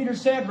record what Peter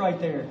said right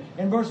there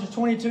in verses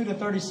 22 to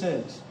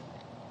 36?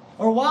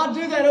 Or why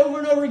do that over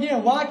and over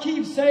again? Why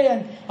keep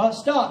saying,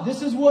 stop,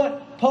 this is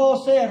what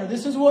Paul said, or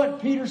this is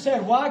what Peter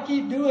said? Why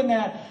keep doing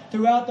that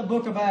throughout the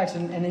book of Acts?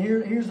 And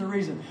here's the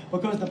reason.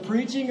 Because the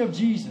preaching of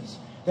Jesus,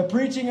 the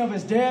preaching of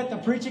his death, the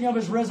preaching of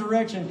his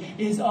resurrection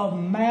is of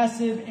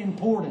massive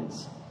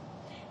importance.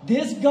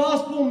 This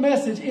gospel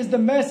message is the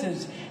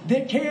message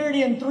that carried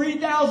in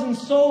 3,000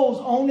 souls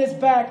on its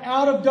back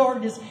out of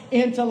darkness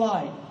into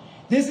light.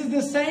 This is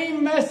the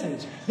same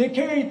message that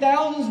carried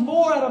thousands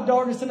more out of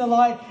darkness into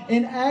light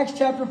in Acts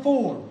chapter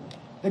 4.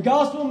 The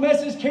gospel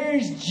message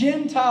carries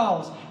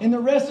Gentiles in the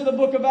rest of the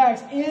book of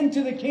Acts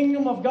into the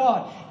kingdom of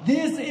God.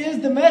 This is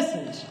the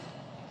message.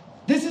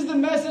 This is the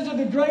message of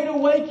the Great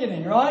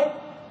Awakening, right?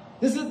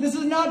 This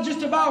is not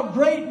just about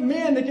great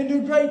men that can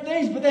do great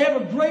things, but they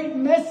have a great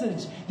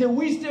message that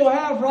we still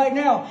have right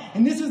now.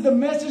 And this is the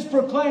message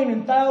proclaimed,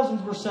 and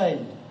thousands were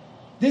saved.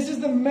 This is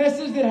the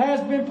message that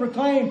has been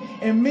proclaimed,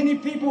 and many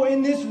people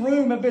in this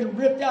room have been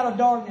ripped out of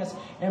darkness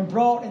and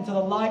brought into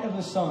the light of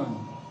the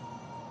sun.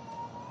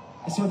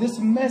 And so this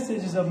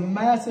message is of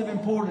massive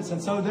importance,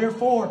 and so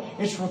therefore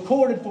it's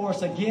recorded for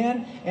us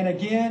again and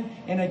again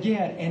and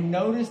again. And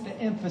notice the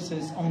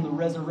emphasis on the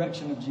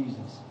resurrection of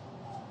Jesus.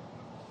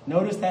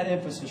 Notice that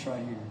emphasis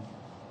right here.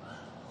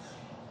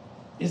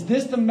 Is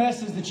this the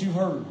message that you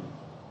heard?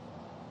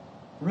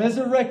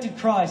 Resurrected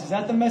Christ. Is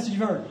that the message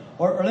you heard?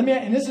 Or let me,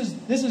 and this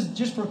is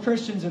just for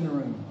Christians in the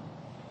room.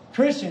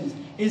 Christians,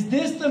 is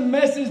this the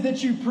message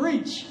that you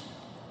preach?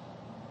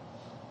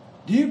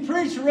 Do you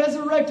preach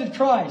resurrected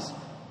Christ?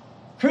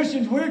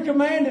 Christians, we're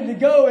commanded to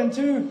go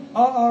into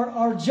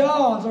our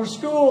jobs, our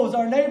schools,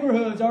 our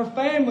neighborhoods, our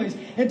families,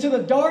 into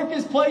the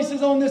darkest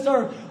places on this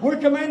earth. We're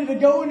commanded to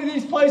go into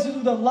these places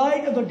with the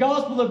light of the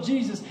gospel of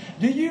Jesus.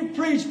 Do you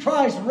preach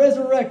Christ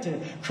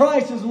resurrected?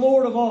 Christ is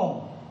Lord of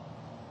all.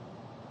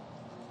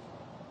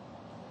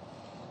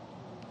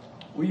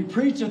 Will you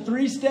preach a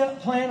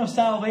 3-step plan of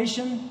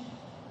salvation?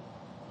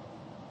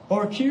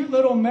 Or a cute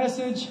little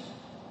message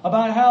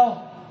about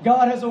how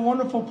God has a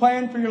wonderful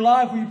plan for your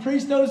life? Will you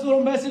preach those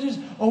little messages?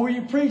 Or will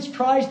you preach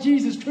Christ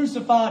Jesus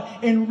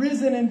crucified and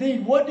risen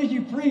indeed? What do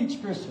you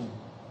preach, Christian?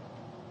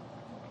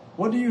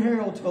 What do you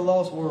herald to a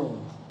lost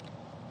world?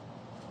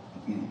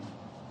 Now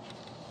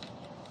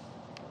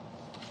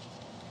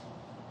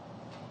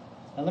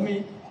let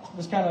me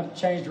just kind of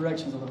change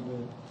directions a little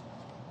bit.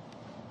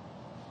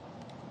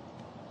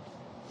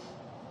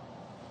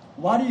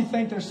 Why do you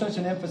think there's such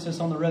an emphasis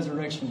on the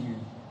resurrection here?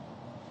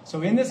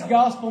 So in this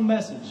gospel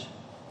message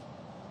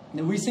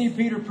that we see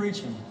Peter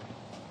preaching,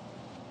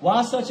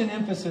 why such an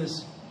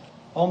emphasis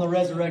on the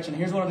resurrection?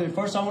 Here's what I'll do.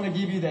 First, I want to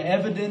give you the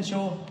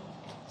evidential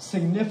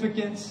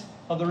significance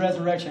of the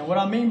resurrection. And what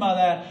I mean by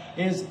that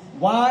is,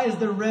 why is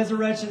the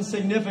resurrection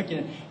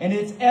significant? And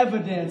its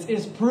evidence,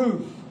 its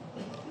proof.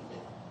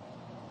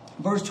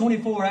 Verse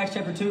 24, Acts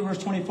chapter 2, verse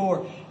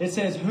 24, it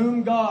says,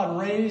 whom God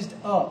raised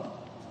up.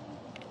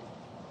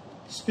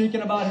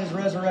 Speaking about his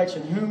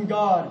resurrection, whom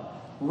God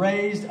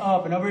raised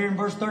up. And over here in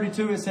verse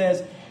 32 it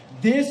says,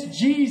 this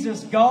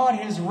Jesus God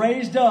has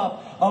raised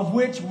up, of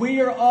which we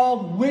are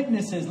all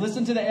witnesses.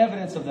 Listen to the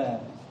evidence of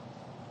that.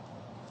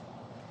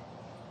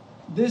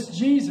 This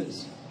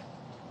Jesus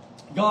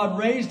God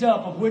raised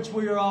up, of which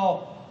we are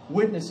all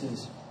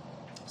witnesses.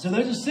 So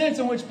there's a sense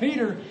in which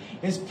Peter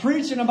is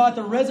preaching about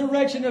the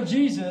resurrection of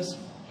Jesus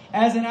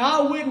as an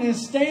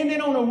eyewitness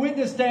standing on a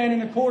witness stand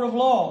in a court of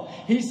law.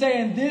 He's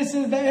saying this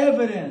is the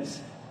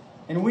evidence,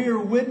 and we are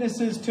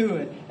witnesses to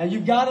it. And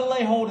you've got to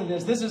lay hold of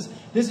this. This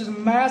is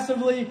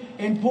massively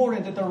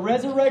important, that the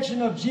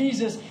resurrection of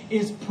Jesus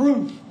is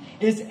proof.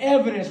 It's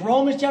evidence.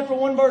 Romans chapter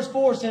 1 verse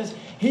 4 says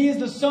He is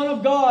the Son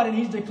of God, and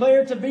He's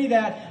declared to be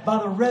that by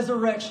the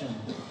resurrection.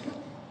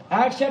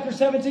 Acts chapter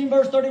 17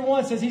 verse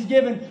 31 says He's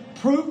given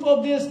proof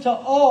of this to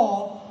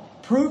all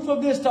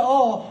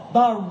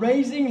by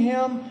raising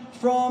Him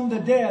from the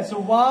dead. So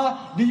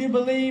why do you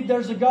believe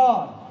there's a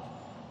God?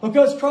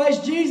 Because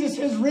Christ Jesus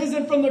has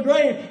risen from the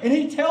grave, and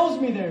He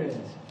tells me there is.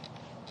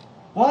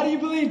 Why do you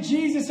believe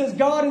Jesus is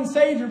God and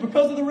Savior?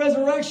 Because of the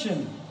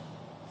resurrection.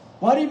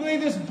 Why do you believe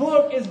this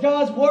book is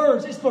God's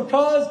words? It's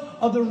because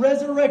of the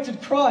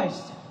resurrected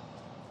Christ.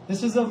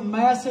 This is of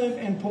massive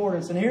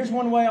importance. And here's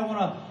one way I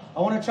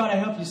want to try to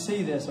help you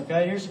see this,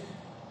 okay?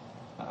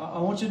 I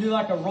want you to do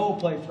like a role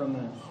play for a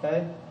minute,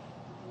 okay?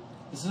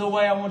 This is a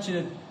way I want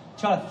you to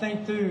try to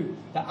think through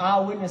the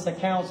eyewitness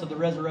accounts of the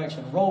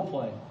resurrection. Role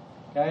play,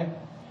 okay?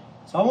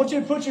 So I want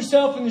you to put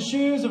yourself in the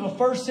shoes of a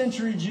first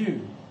century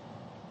Jew.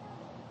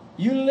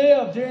 You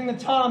lived during the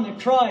time that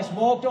Christ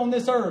walked on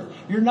this earth.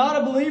 You're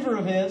not a believer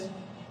of His.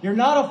 You're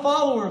not a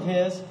follower of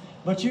His.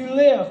 But you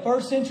live,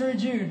 first century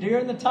Jew,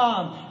 during the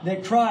time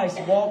that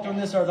Christ walked on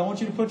this earth. I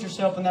want you to put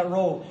yourself in that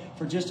role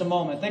for just a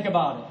moment. Think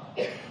about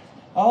it.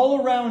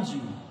 All around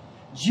you,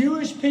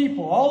 Jewish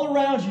people, all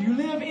around you. You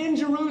live in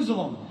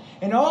Jerusalem.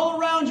 And all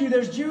around you,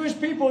 there's Jewish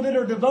people that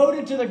are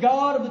devoted to the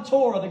God of the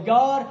Torah, the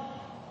God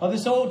of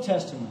this Old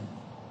Testament.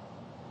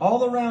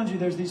 All around you,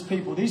 there's these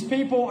people. These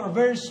people are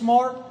very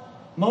smart,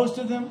 most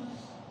of them.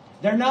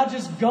 They're not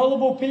just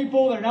gullible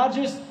people. They're not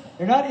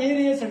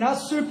idiots. They're not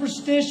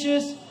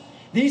superstitious.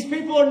 These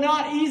people are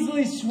not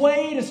easily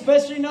swayed,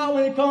 especially not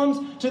when it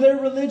comes to their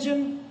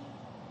religion.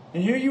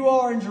 And here you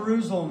are in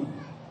Jerusalem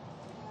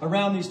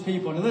around these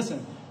people. And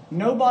listen,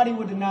 nobody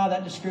would deny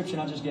that description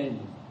I just gave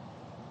you.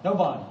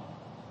 Nobody.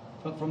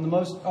 But from the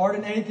most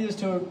ardent atheist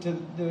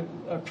to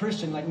a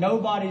Christian, like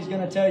nobody's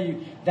going to tell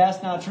you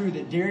that's not true.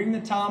 That during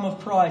the time of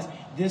Christ,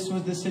 this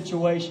was the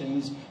situation.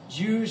 These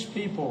Jewish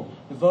people,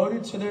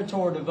 devoted to their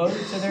Torah,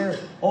 devoted to their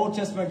Old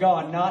Testament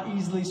God, not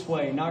easily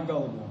swayed, not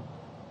gullible.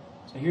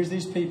 So here's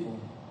these people.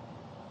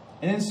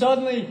 And then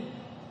suddenly,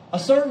 a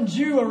certain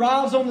Jew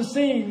arrives on the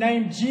scene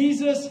named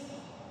Jesus.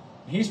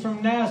 He's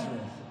from Nazareth.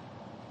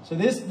 So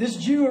this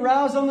Jew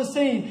arrives on the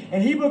scene,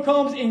 and he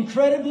becomes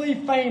incredibly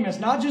famous,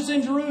 not just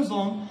in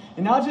Jerusalem,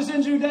 and not just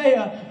in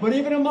Judea, but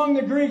even among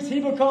the Greeks. He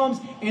becomes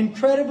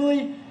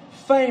incredibly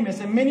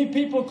famous. And many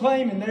people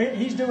claim that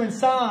he's doing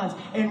signs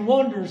and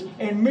wonders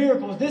and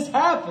miracles. This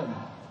happened.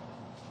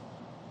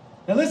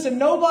 Now listen,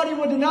 nobody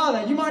would deny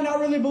that. You might not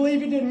really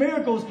believe he did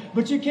miracles,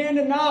 but you can't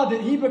deny that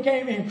he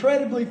became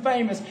incredibly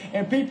famous,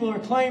 and people are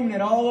claiming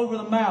it all over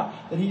the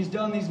map that he's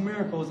done these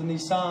miracles and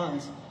these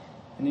signs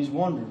and these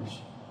wonders.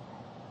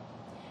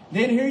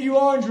 Then here you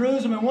are in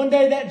Jerusalem, and one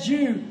day that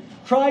Jew,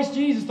 Christ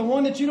Jesus, the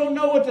one that you don't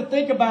know what to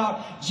think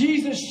about,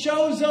 Jesus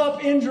shows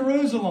up in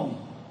Jerusalem.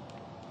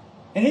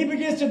 And He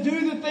begins to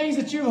do the things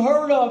that you've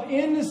heard of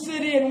in the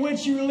city in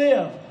which you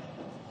live.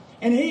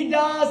 And He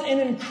dies an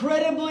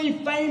incredibly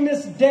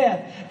famous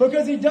death,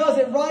 because He does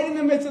it right in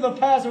the midst of the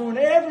Passover when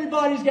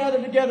everybody's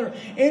gathered together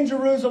in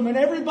Jerusalem, and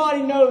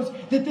everybody knows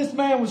that this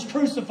man was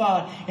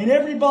crucified, and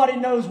everybody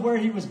knows where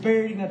He was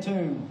buried in a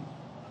tomb.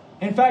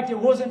 In fact, it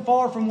wasn't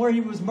far from where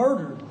He was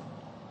murdered.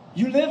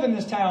 You live in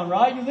this town,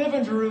 right? You live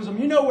in Jerusalem.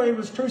 You know where He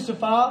was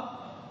crucified.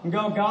 In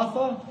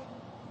Golgotha,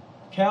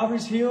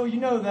 Calvary's Hill, you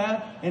know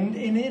that. And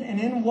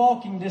in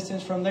walking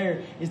distance from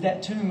there is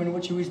that tomb in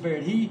which He was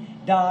buried. He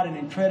died an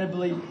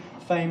incredibly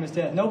famous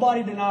death.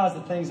 Nobody denies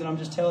the things that I'm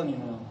just telling you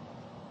now.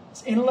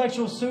 It's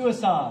intellectual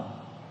suicide.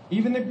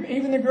 Even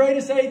the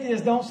greatest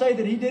atheists don't say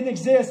that He didn't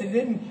exist. He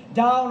didn't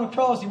die on a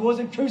cross. He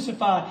wasn't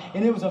crucified.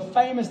 And it was a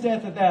famous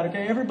death at that.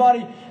 Okay,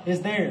 everybody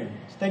is there.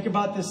 So think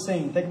about this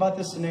scene. Think about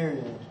this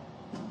scenario.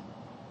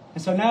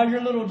 And so now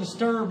you're a little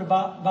disturbed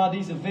by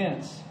these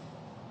events.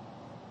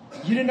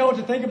 You didn't know what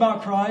to think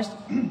about Christ,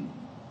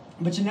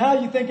 but now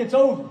you think it's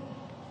over.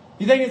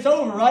 You think it's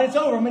over, right? It's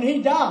over. I mean,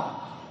 He died.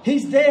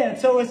 He's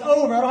dead, so it's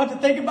over. I don't have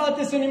to think about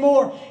this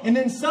anymore. And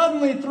then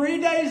suddenly,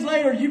 3 days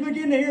later, you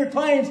begin to hear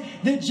claims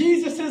that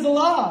Jesus is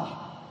alive,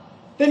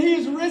 that He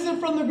is risen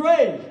from the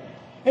grave.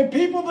 And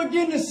people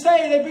begin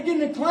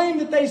to claim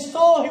that they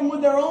saw Him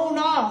with their own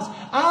eyes.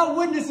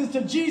 Eyewitnesses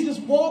to Jesus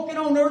walking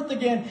on earth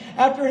again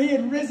after He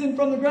had risen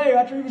from the grave,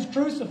 after He was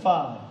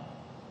crucified.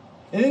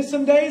 And then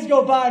some days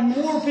go by and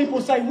more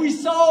people say, we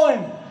saw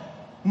Him.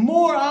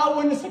 More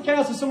eyewitness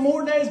accounts, and some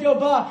more days go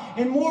by,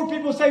 and more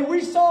people say,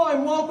 we saw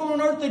Him walk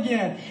on earth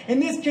again.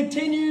 And this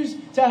continues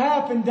to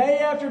happen day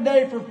after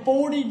day for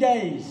 40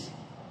 days.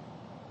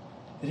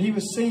 That He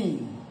was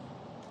seen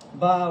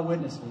by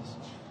eyewitnesses.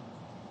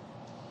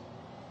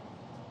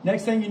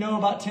 Next thing you know,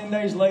 about 10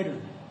 days later,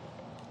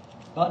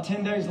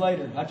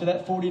 after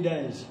that 40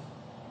 days,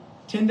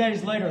 10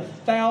 days later,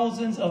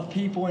 thousands of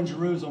people in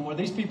Jerusalem, where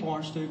these people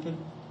aren't stupid.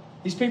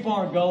 These people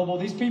aren't gullible.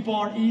 These people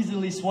aren't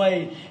easily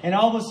swayed. And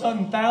all of a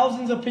sudden,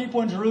 thousands of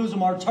people in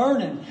Jerusalem are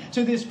turning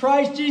to this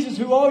Christ Jesus,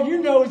 who all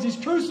you know is He's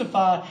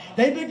crucified.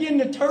 They begin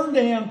to turn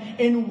to Him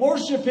and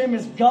worship Him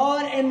as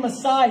God and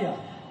Messiah.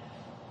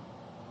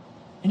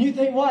 And you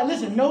think, why?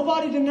 Listen,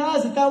 nobody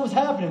denies that that was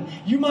happening.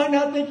 You might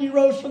not think He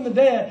rose from the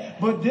dead,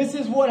 but this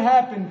is what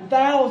happened.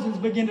 Thousands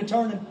begin to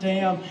turn to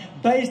Him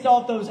based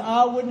off those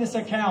eyewitness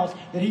accounts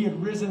that He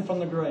had risen from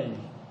the grave.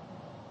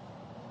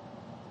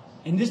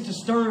 And this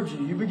disturbs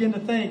you. You begin to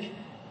think,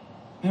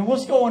 man,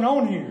 what's going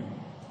on here?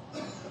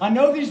 I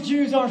know these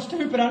Jews aren't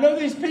stupid. I know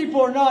these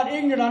people are not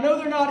ignorant. I know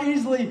they're not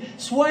easily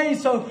swayed.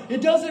 So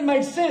it doesn't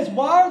make sense.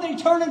 Why are they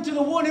turning to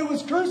the one who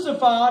was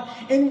crucified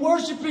and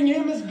worshiping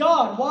Him as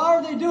God? Why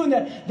are they doing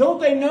that? Don't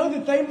they know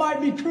that they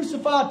might be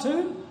crucified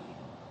too?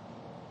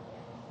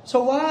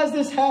 So why is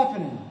this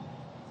happening?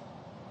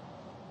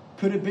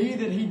 Could it be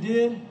that He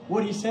did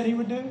what He said He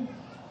would do?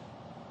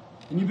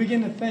 And you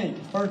begin to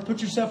think, first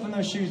put yourself in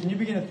those shoes and you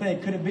begin to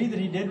think, could it be that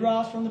He did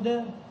rise from the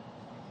dead?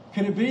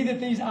 Could it be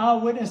that these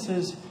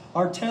eyewitnesses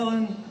are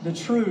telling the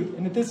truth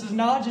and that this is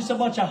not just a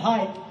bunch of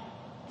hype?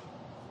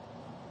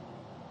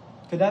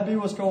 Could that be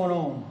what's going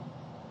on?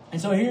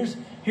 And so here's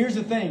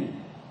the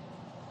thing.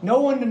 No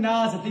one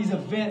denies that these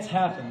events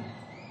happen.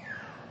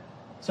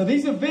 So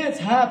these events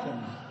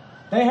happen.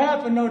 They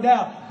happen, no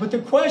doubt. But the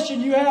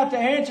question you have to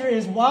answer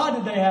is, why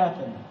did they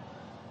happen?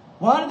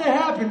 Why did they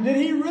happen? Did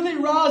He really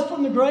rise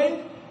from the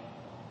grave?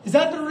 Is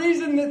that the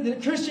reason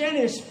that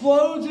Christianity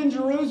explodes in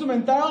Jerusalem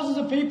and thousands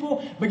of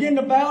people begin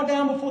to bow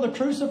down before the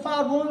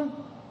crucified one?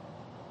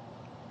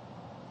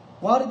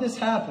 Why did this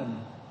happen?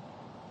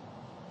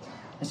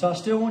 And so I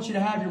still want you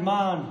to have your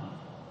mind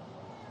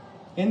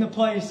in the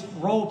place,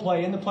 role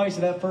play, in the place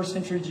of that first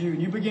century Jew.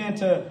 And you begin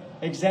to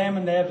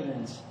examine the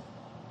evidence.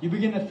 You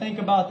begin to think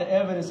about the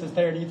evidence that's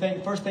there.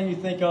 The first thing you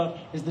think of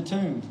is the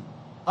tomb.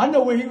 I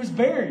know where He was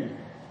buried.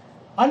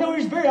 I know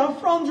He's buried. I'm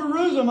from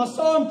Jerusalem. I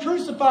saw Him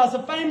crucified. It's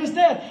a famous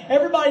death.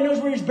 Everybody knows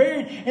where He's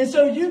buried. And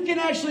so you can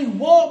actually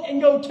walk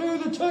and go to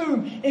the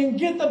tomb and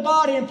get the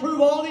body and prove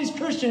all these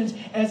Christians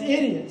as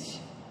idiots.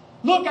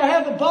 Look, I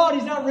have the body.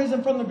 He's not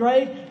risen from the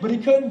grave, but He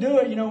couldn't do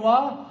it. You know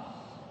why?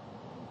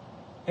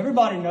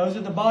 Everybody knows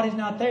that the body's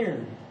not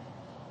there.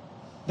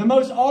 The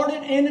most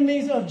ardent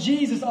enemies of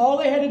Jesus, all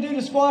they had to do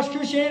to squash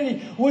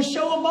Christianity was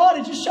show a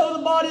body. Just show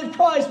the body of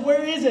Christ.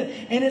 Where is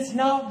it? And it's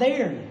not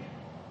there.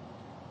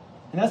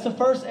 And that's the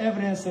first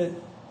evidence that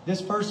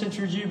this first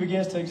century Jew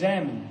begins to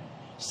examine.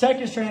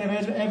 Second strand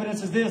of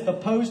evidence is this, the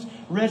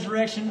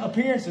post-resurrection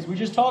appearances. We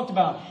just talked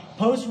about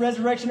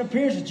post-resurrection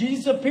appearances.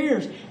 Jesus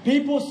appears.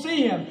 People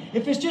see Him.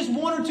 If it's just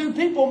one or two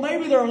people,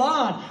 maybe they're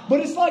lying. But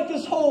it's like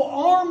this whole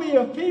army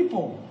of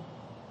people,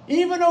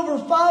 even over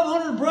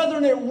 500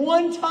 brethren at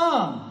one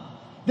time,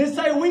 that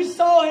say, we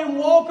saw Him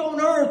walk on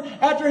earth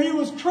after He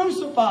was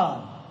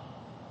crucified.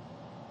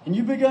 And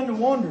you begin to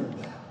wonder,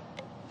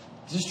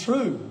 is this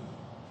true?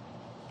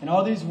 And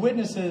all these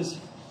witnesses,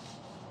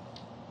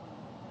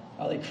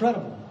 are they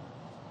credible?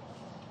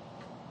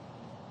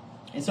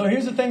 And so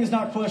here's the thing that's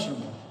not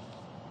questionable.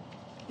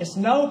 It's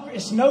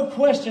no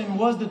question,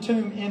 was the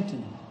tomb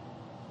empty?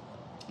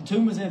 The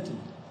tomb was empty.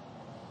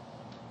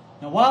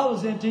 Now, why it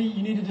was empty,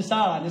 you need to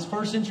decide. This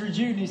first century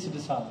Jew needs to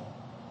decide.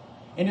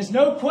 And it's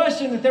no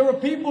question that there were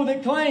people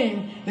that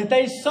claimed that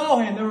they saw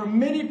Him. There were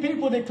many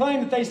people that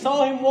claimed that they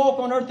saw Him walk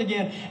on earth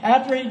again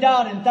after He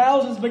died, and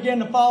thousands began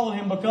to follow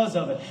Him because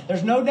of it.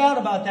 There's no doubt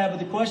about that, but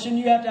the question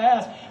you have to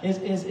ask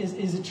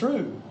is it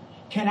true?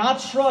 Can I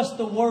trust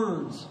the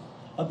words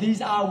of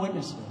these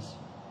eyewitnesses?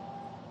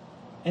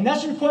 And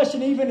that's your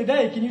question even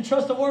today. Can you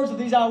trust the words of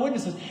these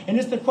eyewitnesses? And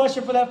it's the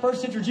question for that first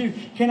century Jew.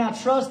 Can I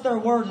trust their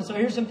words? And so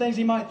here's some things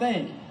he might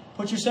think.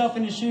 Put yourself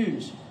in his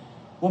shoes.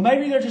 Well,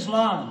 maybe they're just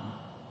lying.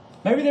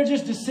 Maybe they're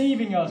just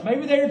deceiving us.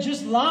 Maybe they're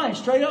just lying,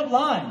 straight up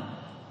lying.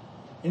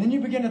 And then you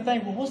begin to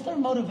think, well, what's their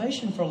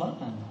motivation for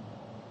lying?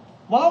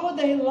 Why would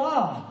they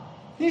lie?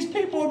 These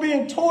people are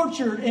being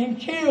tortured and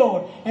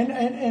killed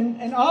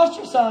and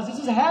ostracized. This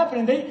is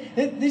happening.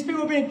 These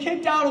people are being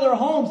kicked out of their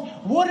homes.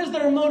 What is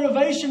their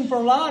motivation for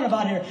lying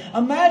about here?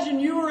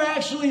 Imagine you were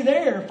actually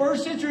there,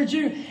 first century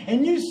Jew,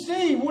 and you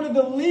see one of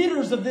the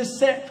leaders of this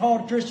sect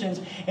called Christians,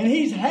 and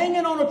he's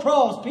hanging on a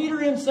cross, Peter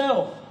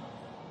himself,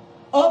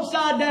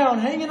 upside down,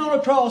 hanging on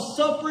a cross,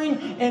 suffering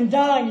and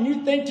dying. And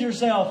you think to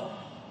yourself,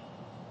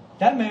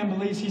 that man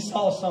believes he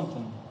saw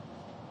something.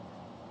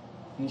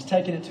 And he's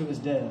taking it to his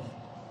death.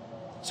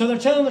 So they're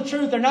telling the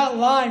truth. They're not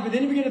lying. But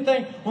then you begin to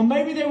think, well,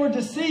 maybe they were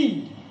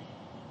deceived.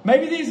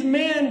 Maybe these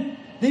men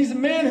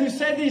who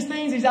said these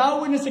things, these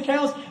eyewitness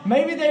accounts,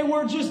 maybe they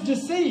were just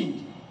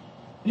deceived.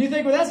 And you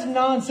think, well, that's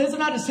nonsense. They're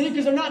not deceived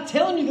because they're not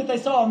telling you that they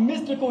saw a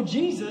mystical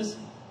Jesus.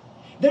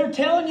 They're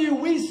telling you,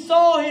 we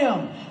saw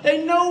Him.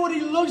 They know what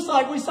He looks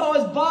like. We saw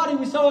His body.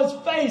 We saw His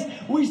face.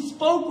 We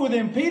spoke with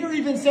Him. Peter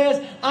even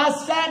says, I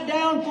sat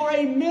down for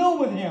a meal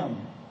with Him.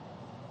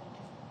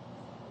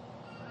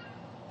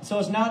 So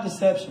it's not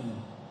deception.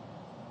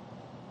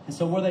 And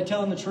so were they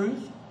telling the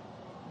truth?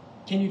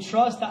 Can you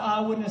trust the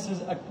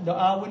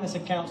eyewitness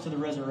accounts to the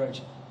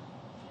resurrection?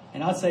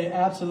 And I'd say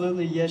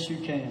absolutely yes, you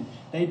can.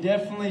 They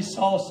definitely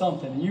saw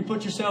something. And you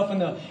put yourself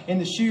in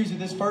the shoes of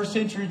this first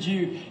century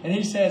Jew, and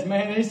he says,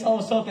 man, they saw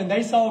something.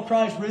 They saw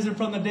Christ risen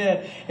from the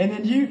dead. And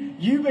then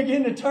you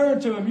begin to turn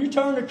to Him. You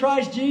turn to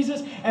Christ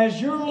Jesus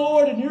as your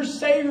Lord and your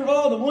Savior of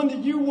all, the one that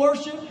you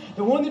worship,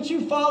 the one that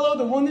you follow,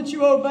 the one that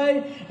you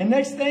obey. And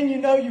next thing you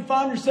know, you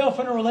find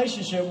yourself in a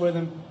relationship with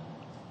Him.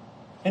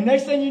 And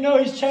next thing you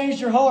know, He's changed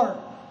your heart.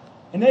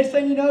 And next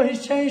thing you know,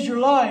 He's changed your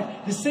life.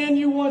 The sin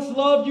you once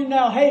loved, you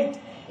now hate.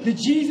 The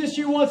Jesus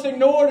you once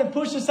ignored and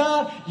pushed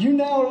aside, you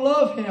now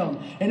love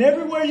Him. And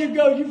everywhere you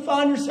go, you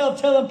find yourself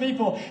telling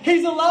people,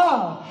 He's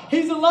alive.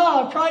 He's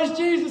alive. Christ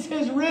Jesus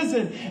has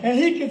risen, and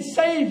He can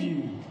save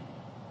you.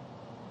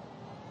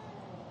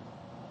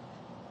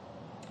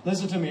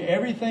 Listen to me.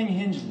 Everything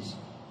hinges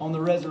on the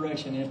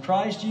resurrection. If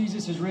Christ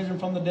Jesus is risen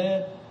from the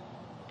dead,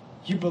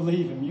 you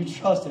believe Him. You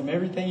trust Him.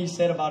 Everything He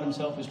said about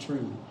Himself is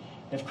true.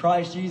 If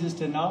Christ Jesus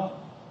did not,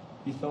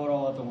 you throw it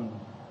all out the window.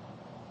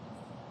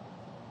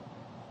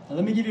 Now,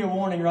 let me give you a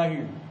warning right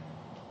here.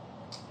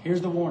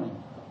 Here's the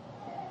warning.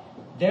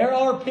 There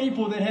are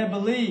people that have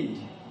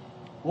believed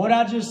what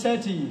I just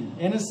said to you.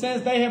 In a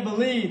sense, they have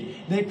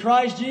believed that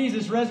Christ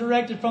Jesus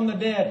resurrected from the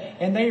dead,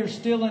 and they are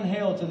still in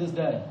hell to this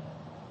day.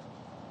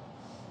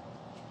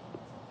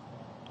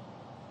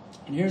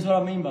 And here's what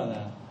I mean by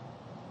that.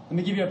 Let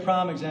me give you a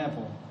prime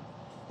example.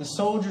 The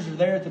soldiers are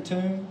there at the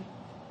tomb.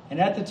 And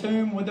at the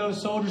tomb with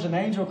those soldiers, an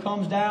angel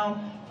comes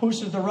down,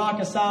 pushes the rock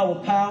aside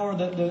with power.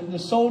 The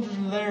soldiers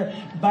are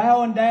there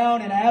bowing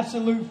down in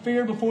absolute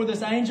fear before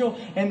this angel.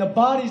 And the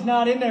body's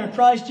not in there.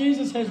 Christ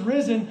Jesus has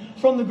risen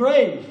from the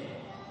grave.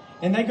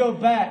 And they go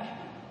back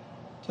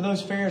to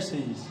those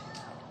Pharisees.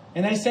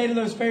 And they say to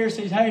those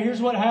Pharisees, hey, here's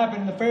what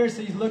happened. And the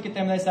Pharisees look at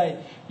them and they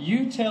say,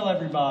 you tell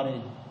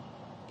everybody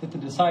that the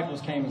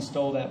disciples came and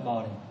stole that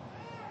body.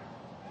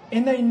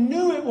 And they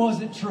knew it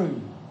wasn't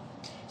true.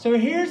 So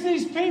here's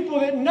these people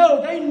that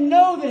they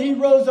know that He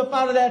rose up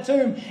out of that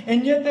tomb,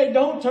 and yet they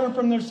don't turn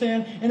from their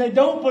sin, and they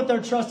don't put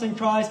their trust in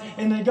Christ,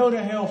 and they go to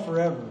hell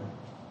forever.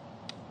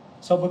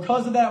 So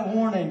because of that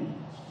warning,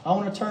 I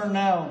want to turn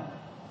now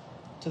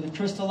to the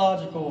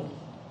Christological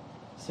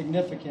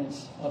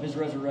significance of His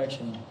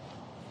resurrection.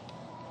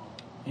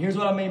 Here's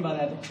what I mean by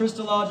that. The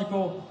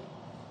Christological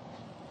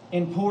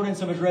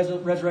importance of His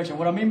resurrection.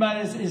 What I mean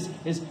by this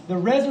is the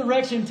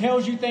resurrection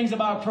tells you things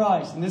about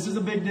Christ, and this is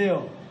a big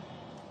deal.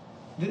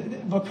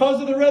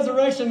 Because of the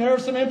resurrection, there are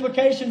some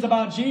implications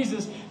about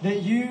Jesus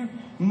that you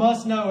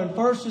must know. And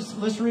first,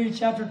 let's read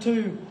chapter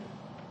 2.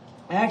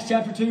 Acts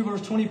chapter 2,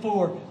 verse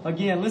 24.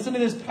 Again, listen to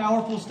this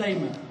powerful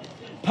statement.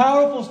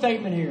 Powerful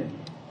statement here.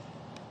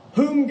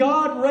 Whom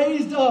God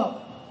raised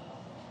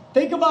up.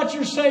 Think about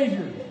your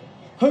Savior.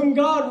 Whom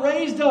God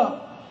raised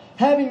up,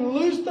 having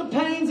loosed the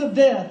pains of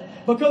death,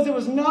 because it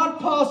was not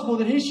possible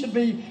that He should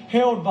be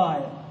held by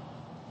it.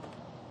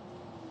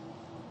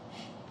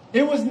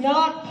 It was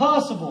not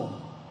possible.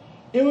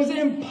 It was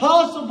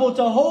impossible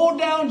to hold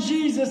down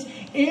Jesus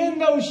in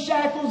those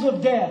shackles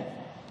of death.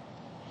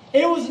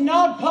 It was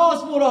not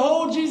possible to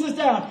hold Jesus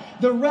down.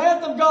 The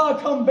wrath of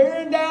God come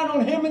bearing down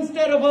on Him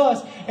instead of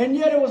us. And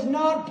yet it was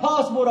not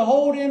possible to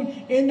hold Him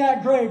in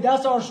that grave.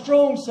 That's our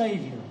strong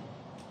Savior.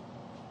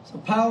 It's a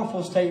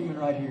powerful statement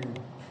right here.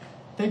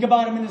 Think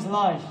about Him in His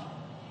life.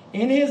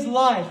 In His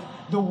life,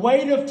 the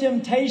weight of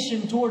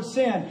temptation towards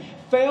sin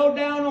fell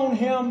down on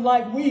Him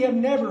like we have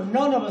never,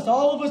 none of us,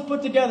 all of us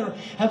put together,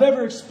 have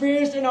ever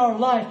experienced in our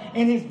life.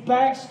 And His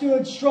back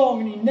stood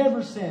strong and He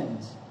never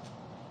sins.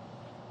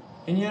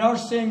 And yet our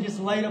sin gets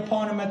laid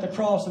upon Him at the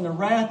cross, and the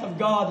wrath of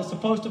God that's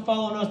supposed to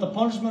fall on us, the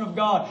punishment of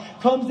God,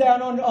 comes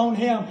down on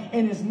Him,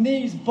 and His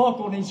knees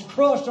buckled and He's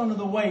crushed under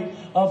the weight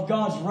of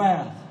God's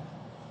wrath.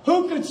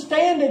 Who could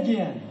stand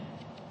again?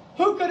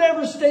 Who could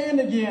ever stand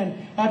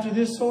again after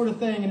this sort of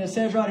thing? And it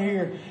says right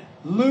here,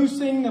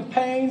 loosing the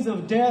pains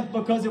of death,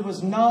 because it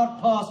was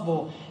not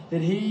possible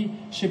that He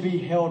should be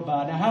held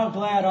by. Now, how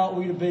glad ought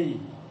we to be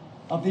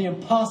of the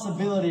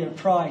impossibility of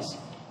Christ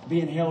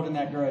being held in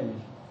that grave?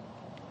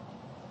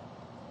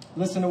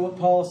 Listen to what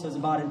Paul says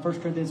about it in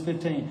 1 Corinthians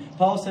 15.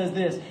 Paul says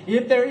this,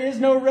 if there is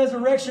no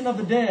resurrection of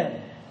the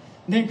dead,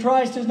 then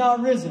Christ is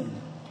not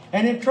risen.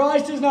 And if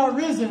Christ is not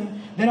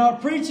risen, then our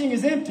preaching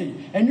is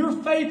empty, and your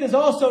faith is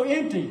also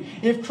empty.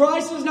 If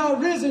Christ is not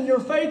risen, your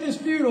faith is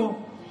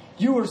futile.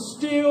 You are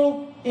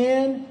still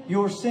in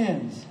your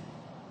sins.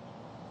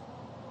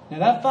 Now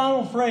that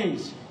final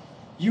phrase,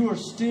 you are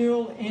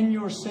still in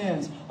your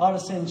sins, ought to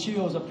send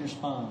chills up your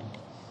spine.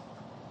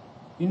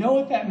 You know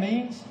what that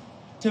means?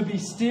 To be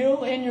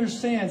still in your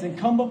sins and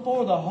come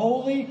before the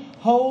holy,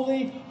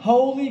 holy,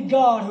 holy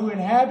God who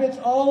inhabits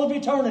all of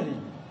eternity.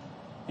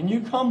 And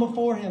you come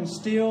before Him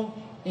still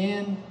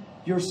in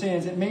your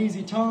sins. It means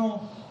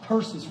eternal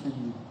curses for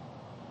you.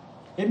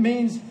 It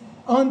means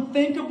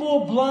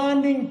unthinkable,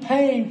 blinding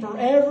pain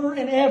forever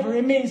and ever.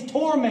 It means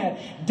torment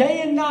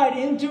day and night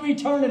into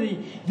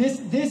eternity.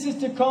 This is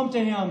to come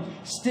to Him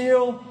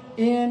still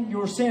in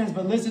your sins.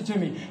 But listen to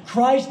me.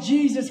 Christ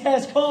Jesus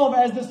has come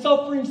as the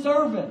suffering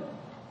servant.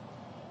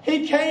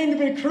 He came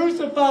to be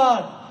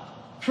crucified.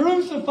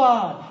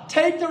 Crucified.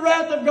 Take the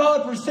wrath of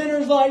God for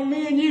sinners like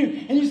me and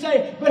you. And you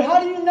say, but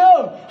how do you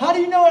know? How do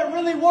you know it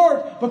really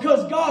worked?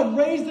 Because God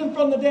raised him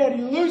from the dead.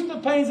 He loosed the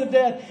pains of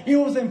death. It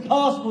was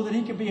impossible that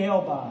he could be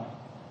held by.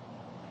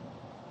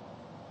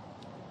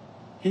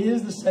 He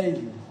is the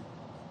Savior.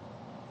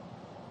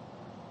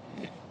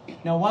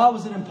 Now, why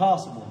was it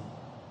impossible?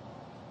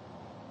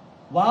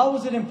 Why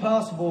was it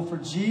impossible for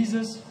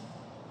Jesus,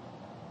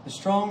 the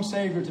strong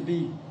Savior, to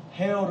be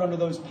held under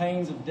those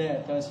pains of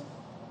death, those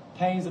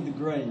pains of the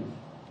grave?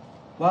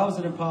 Why was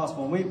it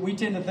impossible? We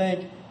tend to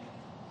think,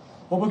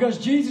 well, because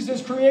Jesus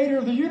is creator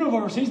of the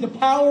universe. He's the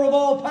power of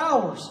all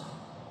powers.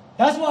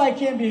 That's why he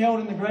can't be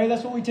held in the grave.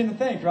 That's what we tend to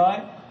think,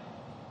 right?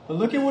 But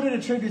look at what it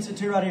attributes it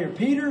to right here.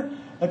 Peter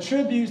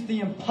attributes the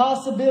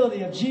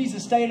impossibility of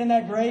Jesus staying in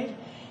that grave.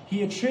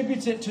 He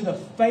attributes it to the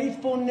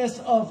faithfulness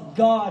of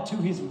God to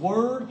His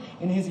Word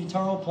and His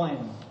eternal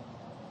plan.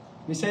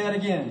 Let me say that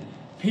again.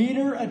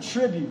 Peter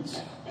attributes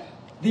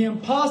the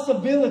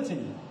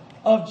impossibility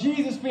of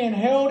Jesus being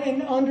held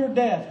under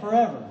death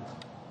forever.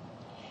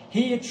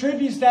 He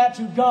attributes that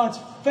to God's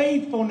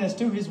faithfulness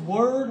to His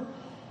Word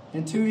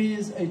and to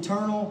His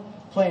eternal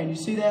plan. You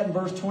see that in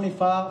verse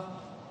 25?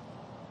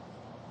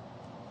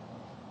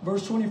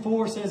 Verse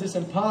 24 says it's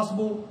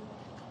impossible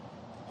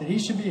that He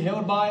should be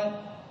held by it.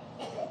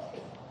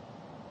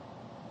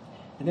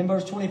 And then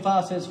verse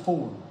 25 says,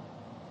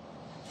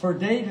 For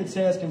David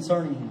says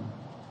concerning Him.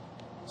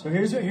 So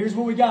here's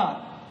what we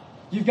got.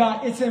 You've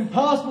got, it's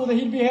impossible that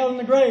He'd be held in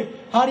the grave.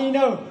 How do you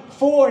know?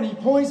 And he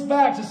points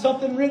back to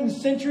something written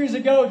centuries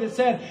ago that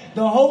said,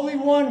 the Holy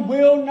One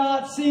will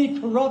not see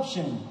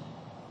corruption.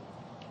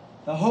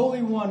 The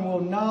Holy One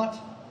will not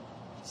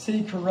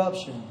see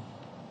corruption.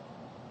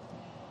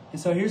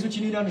 And so here's what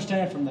you need to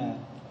understand from that.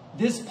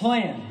 This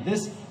plan,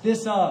 this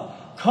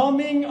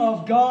coming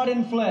of God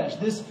in flesh,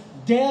 this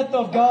death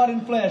of God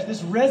in flesh,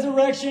 this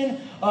resurrection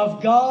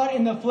of God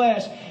in the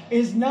flesh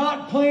is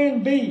not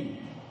plan B.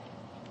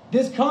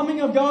 This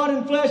coming of God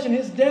in flesh and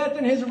His death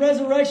and His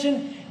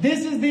resurrection,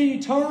 this is the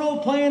eternal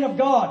plan of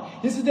God.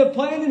 This is the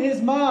plan in His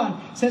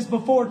mind since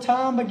before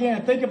time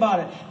began. Think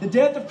about it. The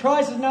death of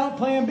Christ is not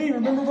plan B.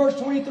 Remember verse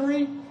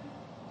 23?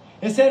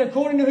 It said,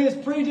 according to His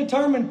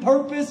predetermined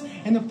purpose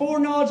and the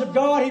foreknowledge of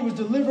God, He was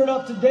delivered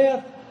up to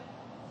death.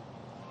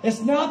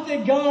 It's not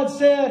that God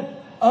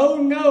said, oh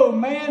no,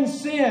 man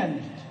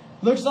sinned.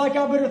 Looks like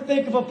I better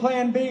think of a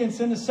plan B and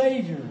send a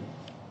Savior.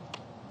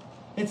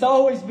 It's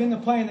always been the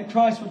plan that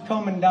Christ would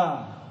come and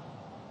die.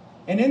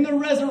 And in the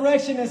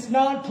resurrection, it's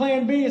not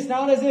plan B. It's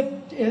not as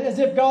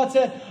if God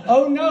said,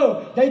 oh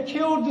no, they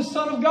killed the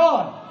Son of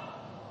God.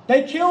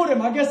 They killed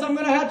Him. I guess I'm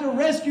going to have to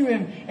rescue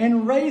Him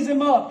and raise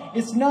Him up.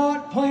 It's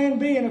not plan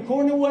B. And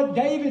according to what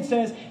David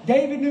says,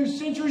 David knew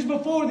centuries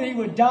before that He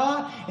would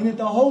die and that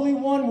the Holy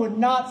One would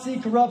not see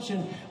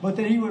corruption, but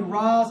that He would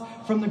rise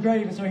from the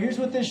grave. And so here's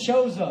what this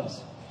shows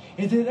us.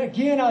 Is that,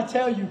 again, I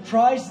tell you,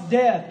 Christ's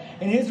death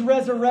and His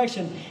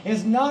resurrection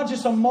is not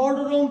just a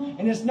martyrdom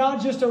and it's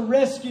not just a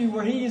rescue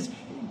where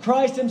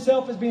Christ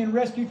Himself is being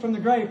rescued from the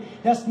grave.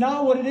 That's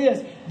not what it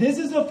is. This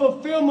is a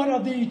fulfillment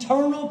of the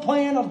eternal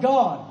plan of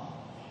God.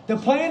 The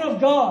plan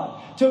of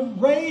God to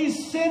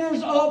raise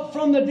sinners up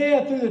from the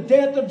dead through the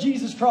death of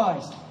Jesus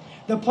Christ.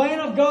 The plan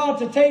of God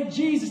to take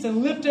Jesus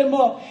and lift Him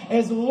up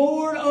as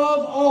Lord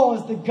of all,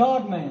 as the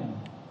God-man.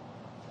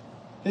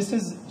 This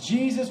is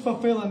Jesus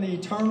fulfilling the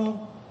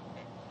eternal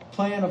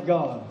plan of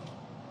God.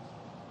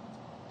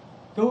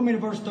 Go with me to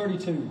verse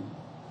 32.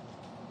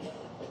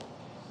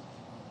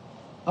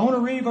 I want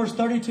to read verse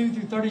 32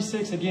 through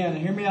 36 again,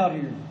 and hear me out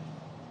here.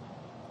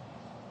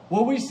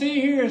 What we see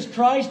here is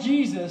Christ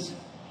Jesus,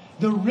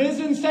 the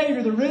risen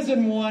Savior, the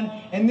risen one,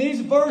 and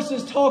these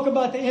verses talk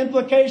about the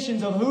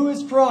implications of who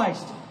is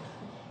Christ.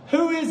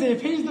 Who is He?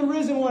 If He's the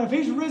risen one, if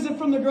He's risen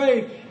from the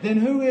grave, then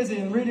who is He?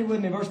 And read it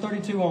with me, verse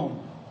 32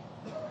 on.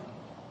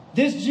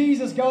 This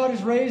Jesus God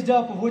is raised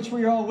up, of which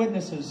we are all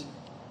witnesses.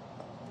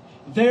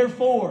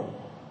 Therefore,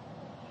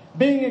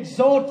 being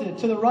exalted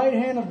to the right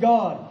hand of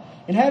God,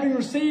 and having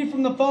received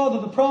from the Father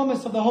the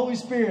promise of the Holy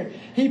Spirit,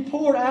 He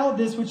poured out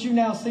this which you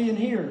now see and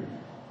hear.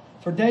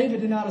 For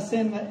David did not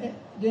ascend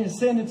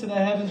into the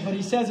heavens, but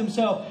he says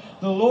himself,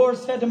 the Lord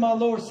said to my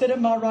Lord, sit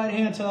at my right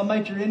hand till I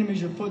make your enemies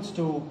your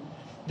footstool.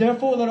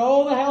 Therefore, let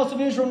all the house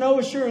of Israel know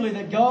assuredly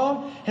that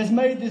God has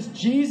made this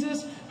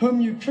Jesus, whom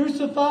you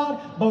crucified,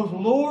 both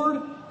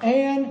Lord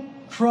and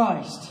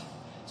Christ.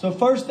 So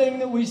first thing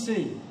that we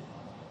see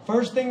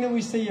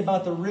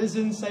about the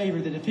risen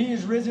Savior, that if He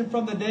is risen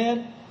from the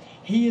dead,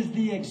 He is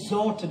the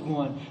exalted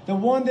one, the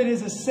one that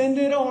is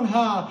ascended on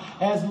high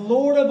as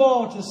Lord of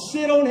all, to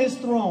sit on His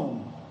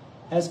throne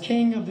as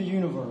King of the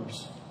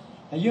universe.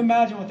 Now you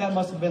imagine what that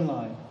must have been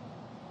like.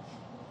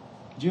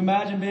 Could you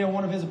imagine being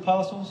one of His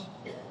apostles?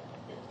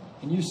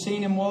 And you've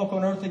seen Him walk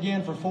on earth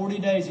again. For 40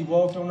 days He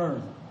walked on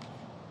earth.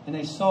 And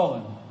they saw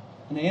Him.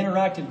 And they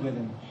interacted with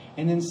Him.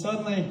 And then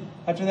suddenly,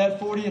 after that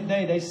 40th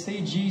day, they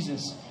see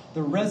Jesus,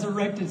 the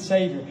resurrected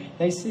Savior.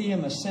 They see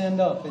Him ascend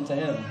up into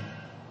heaven.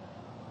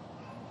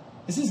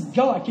 This is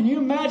God. Can you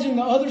imagine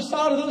the other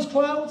side of those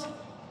clouds?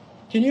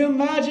 Can you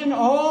imagine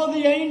all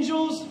the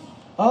angels,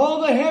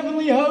 all the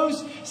heavenly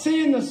hosts,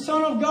 seeing the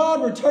Son of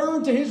God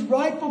return to His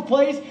rightful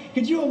place?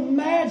 Could you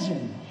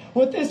imagine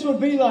what this would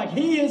be like?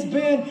 He has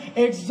been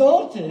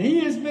exalted.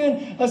 He has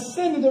been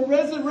ascended. The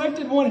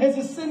resurrected one has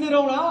ascended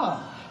on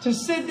high to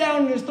sit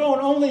down in His throne.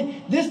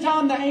 Only this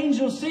time the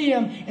angels see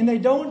Him, and they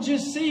don't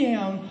just see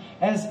Him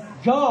as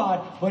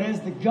God, but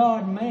as the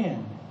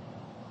God-man.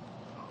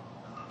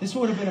 This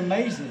would have been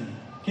amazing.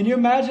 Can you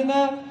imagine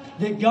that?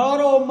 That God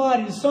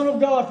Almighty, the Son of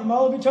God from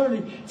all of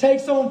eternity,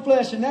 takes on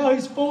flesh, and now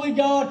He's fully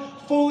God,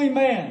 fully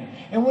man.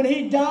 And when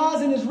He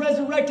dies and is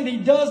resurrected, He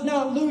does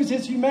not lose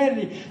His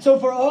humanity. So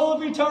for all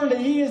of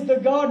eternity, He is the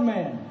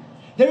God-man.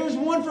 There is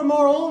one from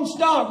our own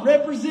stock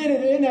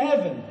represented in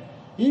heaven,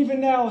 even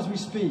now as we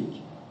speak.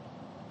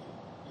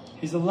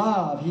 He's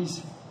alive.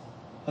 He's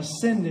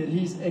ascended.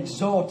 He's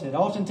exalted.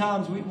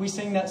 Oftentimes we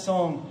sing that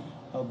song,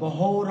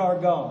 Behold Our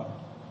God.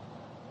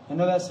 I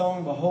know that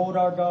song, Behold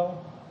Our God.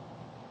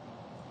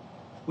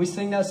 We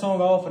sing that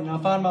song often, and I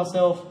find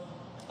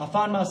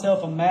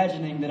myself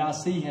imagining that I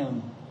see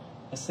Him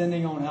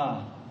ascending on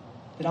high.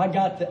 That I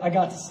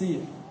got to see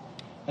it.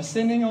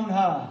 Ascending on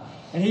high.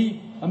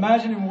 And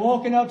imagine Him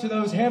walking up to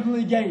those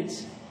heavenly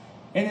gates.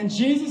 And then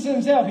Jesus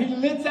Himself, He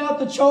lifts out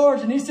the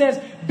charge and He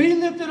says, Be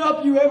lifted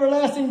up, you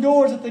everlasting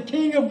doors, that the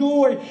King of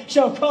glory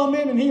shall come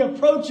in. And He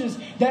approaches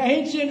the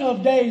Ancient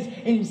of Days,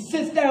 and He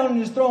sits down in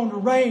His throne to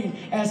reign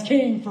as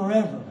King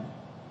forever.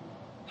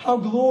 How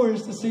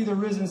glorious to see the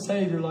risen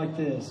Savior like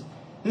this.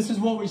 This is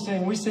what we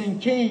sing. We sing,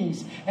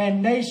 Kings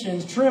and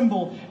nations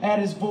tremble at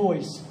His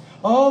voice.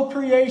 All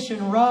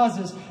creation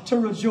rises to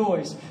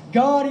rejoice.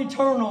 God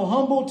eternal,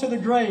 humbled to the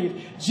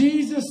grave.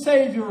 Jesus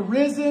Savior,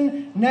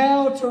 risen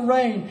now to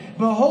reign.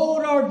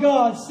 Behold our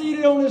God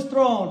seated on His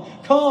throne.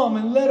 Come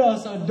and let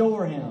us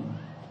adore Him.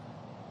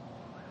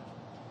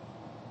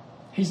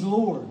 He's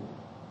Lord.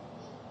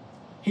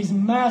 He's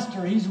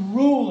Master. He's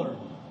ruler.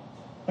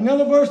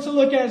 Another verse to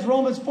look at is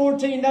Romans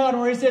 14:9,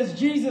 where it says,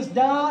 Jesus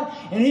died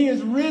and He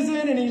is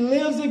risen and He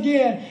lives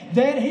again,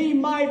 that He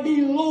might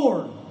be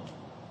Lord.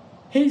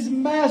 He's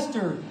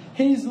Master.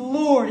 He's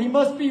Lord. He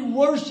must be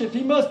worshipped.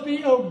 He must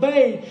be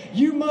obeyed.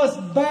 You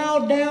must bow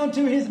down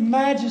to His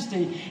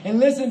majesty. And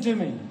listen to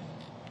me.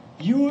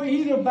 You will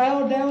either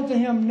bow down to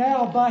Him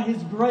now by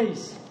His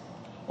grace,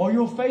 or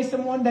you'll face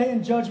Him one day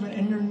in judgment,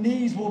 and your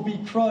knees will be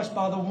crushed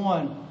by the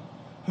one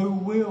who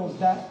wields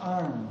that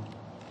iron.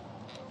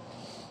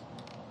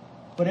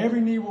 But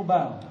every knee will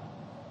bow.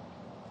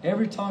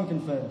 Every tongue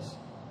confess.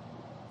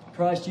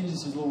 Christ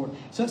Jesus is Lord.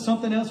 So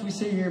something else we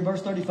see here in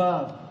verse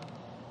 35.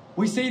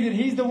 We see that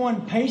He's the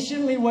one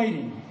patiently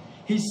waiting.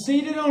 He's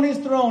seated on His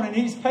throne, and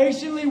He's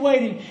patiently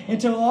waiting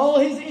until all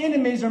His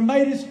enemies are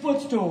made His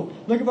footstool.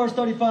 Look at verse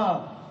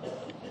 35.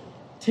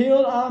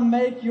 Till I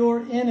make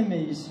your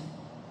enemies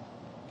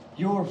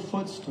your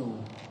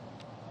footstool.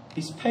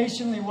 He's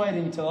patiently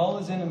waiting until all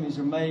His enemies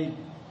are made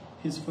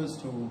His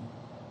footstool.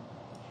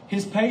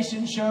 His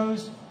patience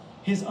shows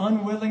His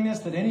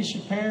unwillingness that any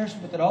should perish,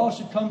 but that all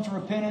should come to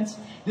repentance.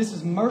 This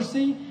is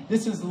mercy.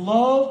 This is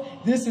love.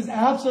 This is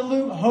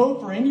absolute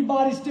hope for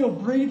anybody still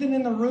breathing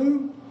in the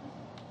room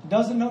who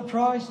doesn't know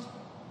Christ.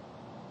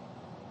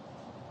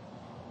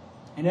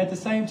 And at the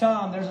same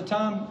time, there's a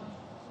time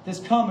that's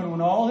coming when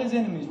all His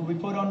enemies will be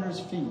put under His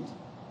feet.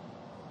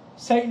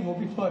 Satan will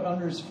be put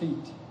under His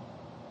feet.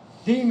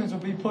 Demons will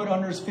be put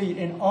under His feet.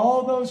 And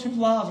all those whose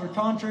lives are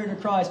contrary to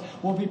Christ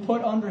will be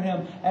put under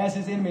Him as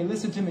His enemy.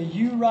 Listen to me.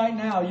 You right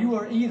now, you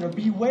are either,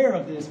 beware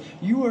of this,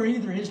 you are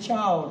either His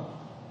child,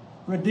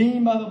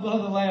 redeemed by the blood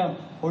of the Lamb,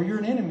 or you're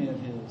an enemy of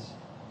His.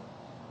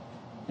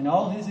 And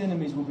all His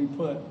enemies will be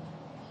put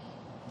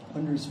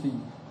under His feet.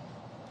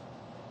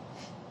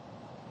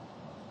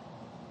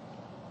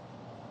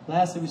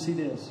 Lastly, we see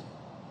this.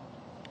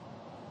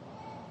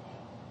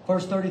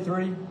 Verse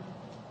 33.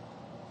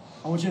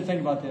 I want you to think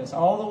about this.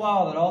 All the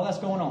while that all that's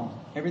going on,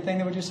 everything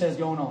that we just said is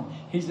going on.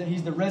 He's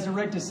the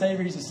resurrected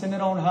Savior. He's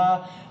ascended on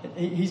high.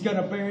 He's going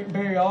to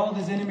bury all of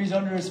His enemies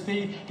under His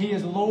feet. He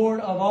is Lord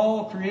of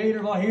all, Creator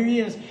of all. Here He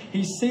is.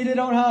 He's seated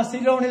on high,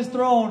 seated on His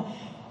throne.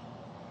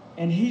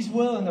 And He's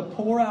willing to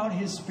pour out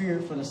His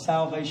Spirit for the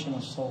salvation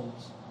of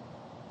souls.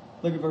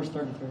 Look at verse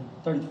 33.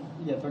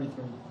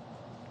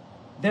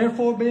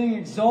 Therefore, being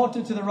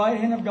exalted to the right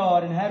hand of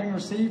God, and having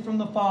received from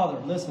the Father,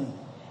 listen,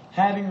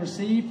 having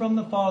received from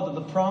the Father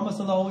the promise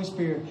of the Holy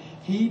Spirit,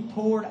 He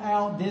poured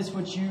out this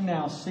which you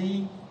now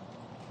see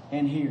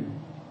and hear.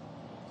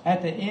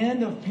 At the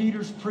end of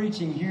Peter's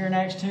preaching here in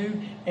Acts 2,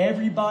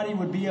 everybody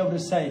would be able to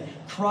say,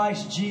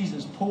 Christ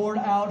Jesus poured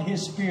out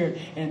His Spirit,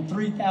 and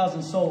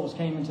 3,000 souls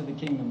came into the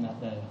kingdom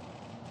that day.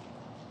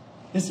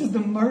 This is the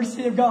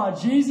mercy of God.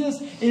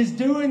 Jesus is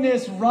doing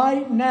this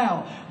right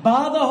now.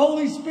 By the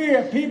Holy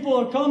Spirit, people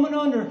are coming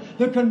under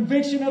the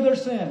conviction of their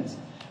sins.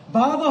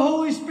 By the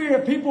Holy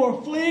Spirit, people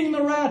are fleeing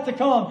the wrath to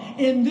come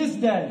in this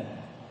day.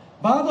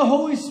 By the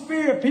Holy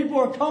Spirit, people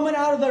are coming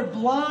out of their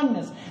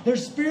blindness, their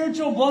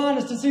spiritual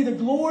blindness, to see the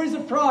glories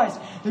of Christ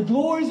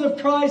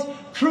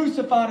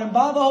crucified. And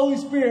by the Holy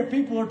Spirit,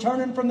 people are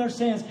turning from their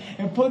sins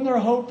and putting their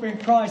hope in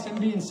Christ and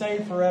being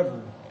saved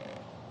forever.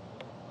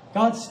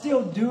 God's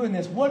still doing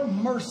this. What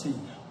mercy,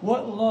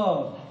 what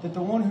love that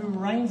the one who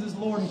reigns as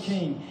Lord and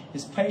King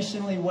is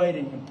patiently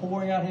waiting and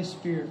pouring out His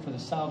Spirit for the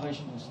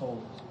salvation of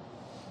souls.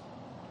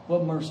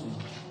 What mercy.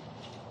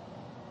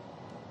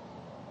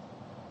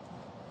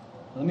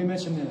 Let me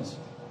mention this.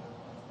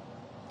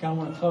 Kind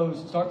of want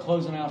to start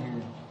closing out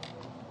here.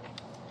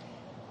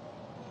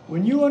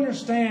 When you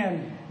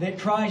understand that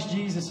Christ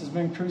Jesus has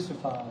been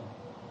crucified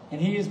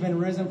and He has been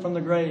risen from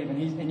the grave,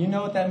 and you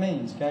know what that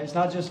means, okay? It's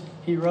not just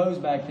He rose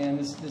back then,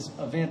 this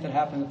event that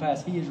happened in the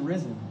past. He is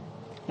risen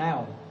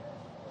now.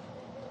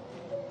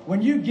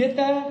 When you get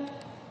that,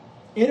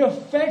 it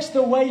affects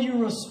the way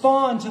you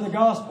respond to the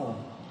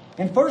gospel.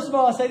 And first of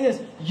all, I say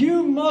this: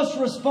 you must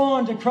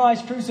respond to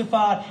Christ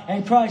crucified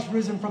and Christ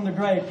risen from the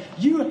grave.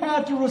 You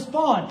have to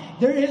respond.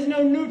 There is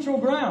no neutral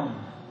ground.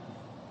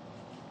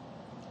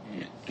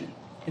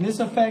 And this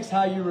affects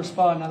how you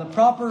respond. Now, the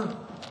proper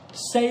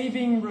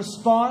saving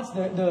response,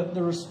 the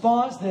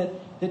response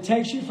that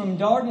takes you from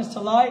darkness to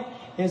light,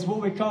 is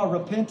what we call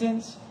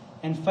repentance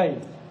and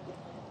faith.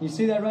 You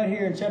see that right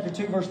here in chapter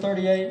 2, verse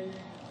 38.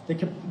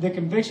 The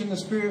conviction of the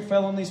Spirit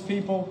fell on these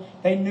people.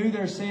 They knew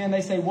their sin.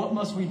 They say, what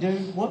must we do?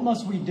 What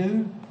must we do?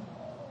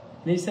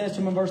 And He says to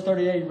them in verse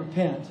 38,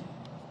 repent.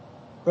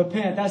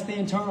 Repent. That's the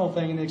internal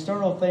thing. And the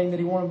external thing that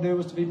He wanted them to do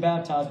was to be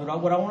baptized.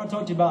 But what I want to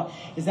talk to you about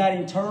is that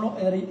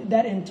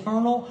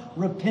internal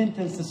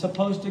repentance is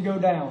supposed to go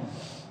down.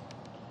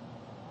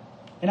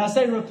 And I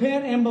say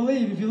repent and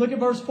believe. If you look at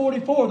verse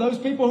 44, those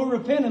people who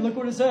repented, look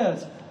what it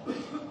says.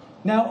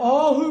 Now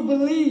all who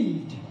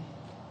believed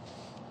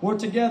were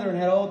together and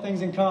had all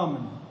things in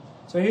common.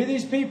 So here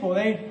these people,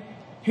 they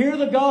hear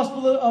the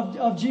gospel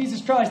of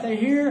Jesus Christ. They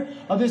hear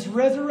of this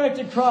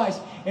resurrected Christ.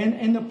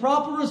 And the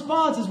proper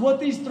response is what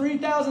these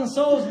 3,000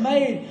 souls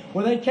made,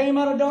 where they came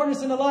out of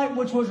darkness into light,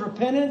 which was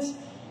repentance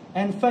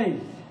and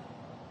faith.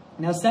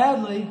 Now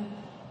sadly,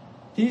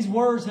 these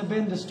words have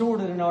been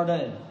distorted in our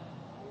day.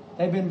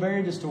 They've been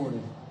very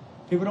distorted.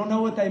 People don't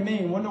know what they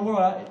mean. What in the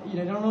world?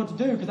 They don't know what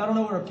to do, because I don't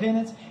know what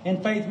repentance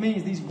and faith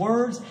means. These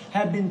words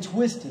have been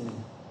twisted.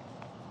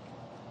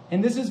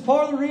 And this is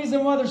part of the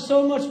reason why there's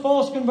so much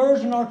false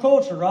conversion in our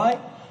culture, right?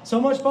 So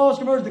much false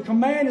conversion. The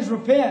command is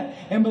repent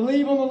and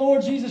believe on the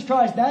Lord Jesus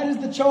Christ. That is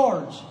the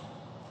charge.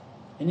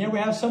 And yet we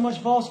have so much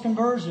false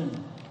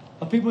conversion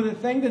of people that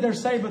think that they're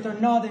saved, but they're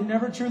not. They've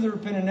never truly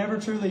repented, never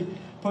truly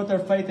put their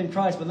faith in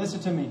Christ. But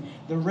listen to me.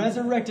 The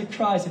resurrected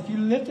Christ, if you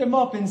lift Him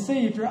up and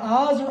see, if your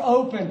eyes are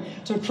open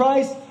to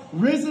Christ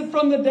risen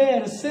from the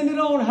dead, ascended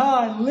on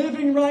high,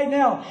 living right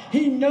now,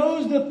 He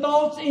knows the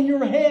thoughts in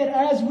your head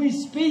as we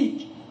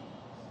speak.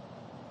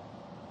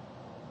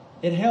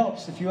 It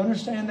helps. If you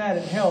understand that,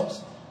 it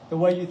helps the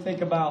way you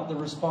think about the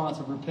response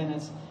of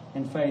repentance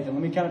and faith. And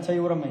let me kind of tell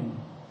you what I mean.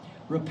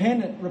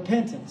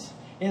 Repentance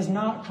is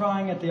not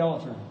crying at the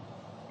altar.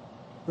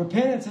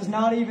 Repentance is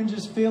not even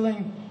just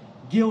feeling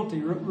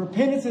guilty.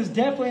 Repentance is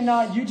definitely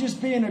not you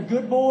just being a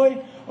good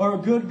boy or a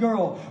good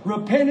girl.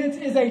 Repentance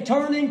is a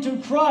turning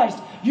to Christ.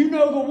 You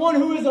know, the one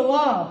who is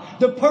alive,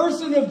 the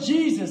person of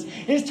Jesus,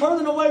 is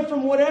turning away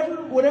from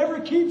whatever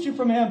keeps you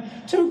from Him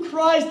to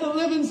Christ, the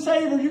living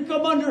Savior. You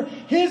come under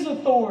His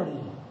authority.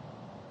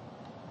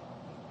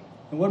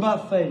 And what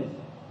about faith?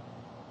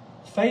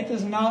 Faith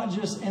is not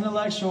just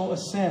intellectual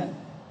assent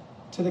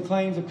to the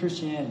claims of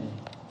Christianity.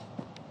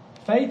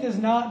 Faith is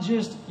not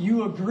just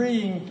you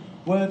agreeing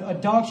with a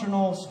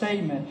doctrinal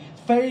statement.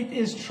 Faith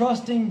is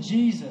trusting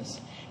Jesus.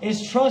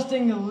 It's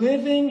trusting the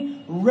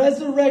living,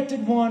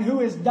 resurrected one who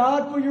has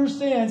died for your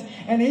sins,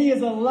 and He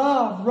is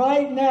alive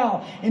right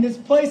now, and is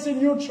placing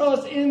your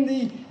trust in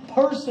the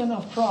person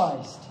of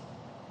Christ.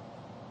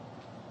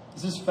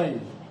 This is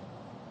faith.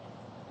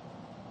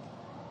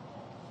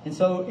 And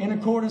so, in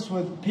accordance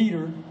with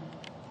Peter,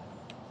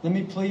 let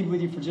me plead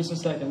with you for just a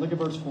second. Look at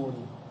verse 40.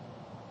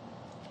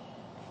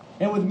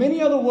 And with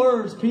many other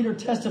words, Peter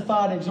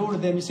testified and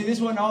exhorted them. You see, this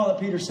wasn't all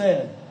that Peter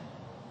said.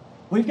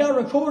 We've got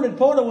recorded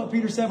part of what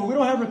Peter said, but we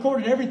don't have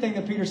recorded everything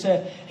that Peter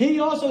said. He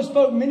also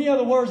spoke many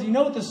other words. You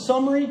know what the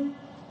summary?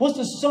 What's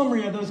the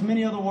summary of those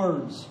many other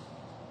words?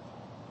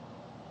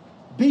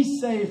 Be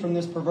saved from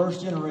this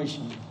perverse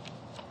generation.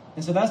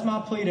 And so that's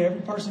my plea to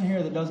every person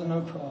here that doesn't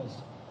know Christ.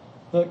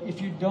 Look,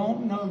 if you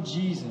don't know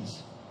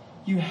Jesus,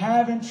 you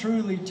haven't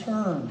truly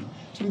turned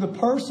to the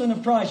person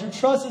of Christ. Your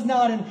trust is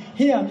not in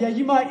Him. Yeah,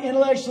 you might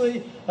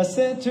intellectually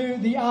assent to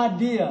the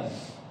idea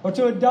or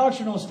to a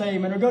doctrinal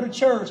statement or go to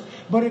church.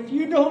 But if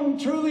you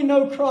don't truly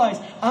know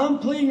Christ, I'm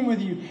pleading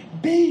with you,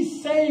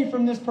 be saved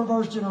from this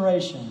perverse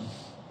generation.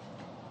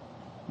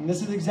 And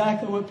this is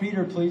exactly what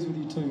Peter pleads with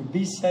you too.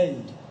 Be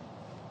saved.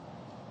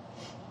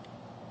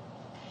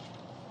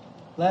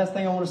 Last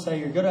thing I want to say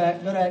here. Go to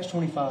Acts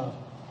 25.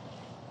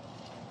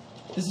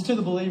 This is to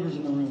the believers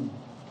in the room.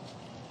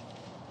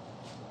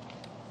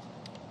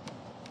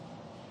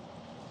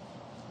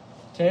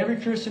 To every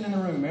Christian in the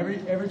room,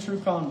 every true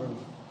convert.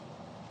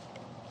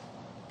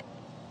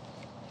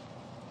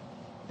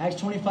 Acts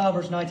 25,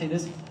 verse 19.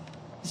 This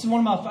is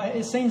one of my,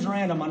 it seems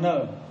random, I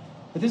know.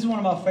 But this is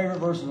one of my favorite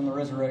verses on the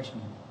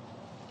resurrection.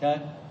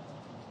 Okay?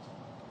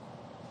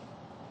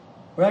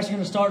 We're actually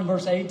going to start in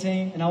verse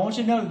 18. And I want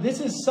you to know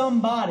this is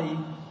somebody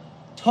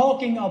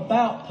talking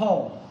about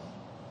Paul.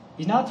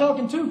 He's not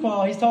talking to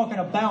Paul, he's talking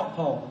about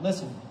Paul.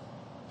 Listen.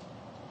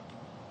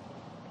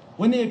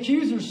 When the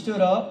accusers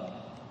stood up,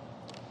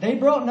 they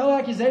brought no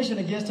accusation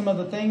against him of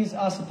the things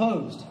I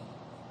supposed.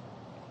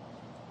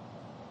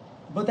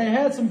 But they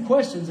had some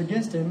questions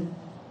against him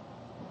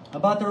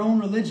about their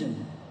own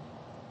religion.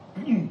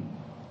 And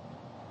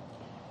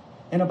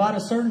about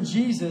a certain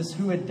Jesus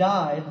who had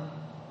died,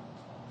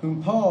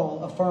 whom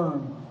Paul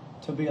affirmed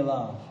to be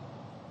alive.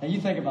 Now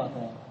you think about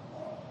that.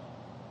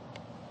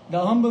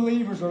 The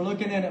unbelievers are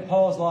looking in at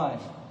Paul's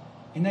life,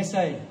 and they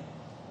say,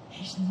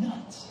 he's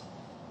nuts.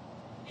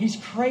 He's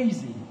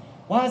crazy.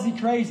 Why is he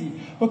crazy?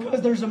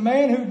 Because there's a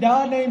man who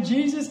died named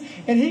Jesus,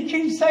 and he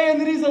keeps saying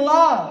that he's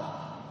alive.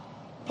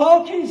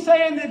 Paul keeps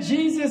saying that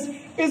Jesus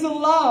is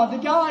alive. The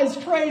guy is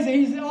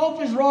crazy. He's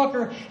off his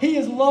rocker. He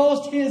has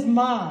lost his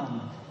mind.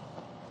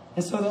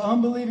 And so the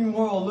unbelieving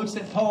world looks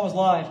at Paul's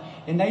life,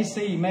 and they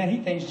see, man, he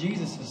thinks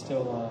Jesus is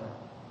still alive.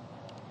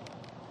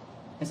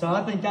 And so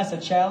I think that's a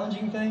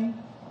challenging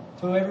thing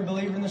to every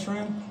believer in this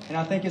room, and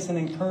I think it's an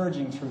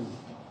encouraging truth.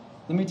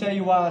 Let me tell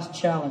you why it's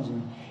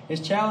challenging.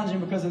 It's challenging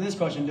because of this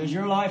question. Does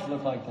your life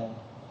look like that?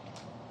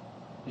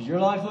 Does your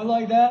life look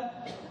like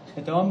that?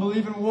 That the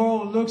unbelieving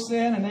world looks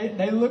in and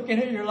they look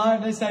at your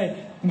life and they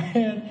say,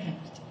 man,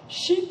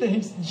 she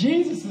thinks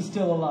Jesus is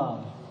still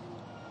alive.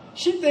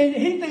 He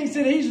thinks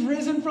that he's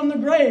risen from the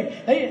grave.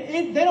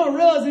 They don't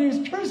realize that he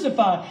was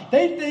crucified.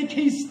 They think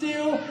he's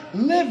still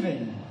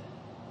living.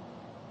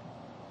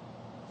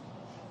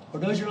 Or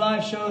does your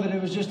life show that it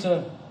was just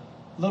a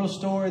little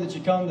story that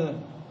you come to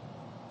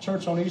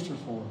church on Easter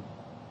for?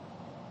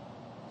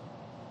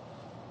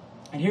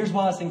 And here's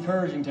why it's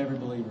encouraging to every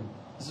believer.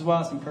 This is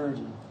why it's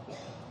encouraging.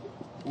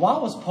 Why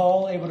was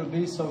Paul able to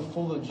be so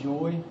full of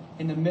joy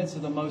in the midst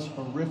of the most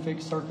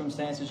horrific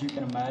circumstances you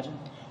can imagine?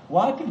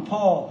 Why could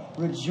Paul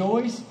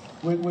rejoice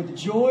with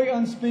joy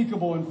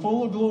unspeakable and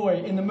full of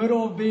glory in the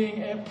middle of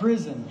being at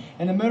prison,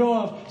 in the middle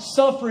of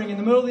suffering, in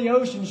the middle of the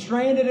ocean,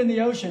 stranded in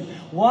the ocean?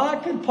 Why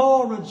could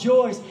Paul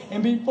rejoice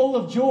and be full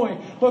of joy?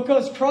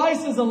 Because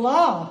Christ is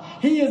alive.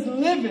 He is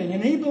living,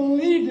 and he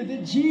believed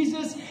that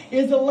Jesus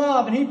is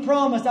alive, and he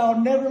promised,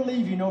 I'll never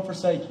leave you nor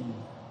forsake you.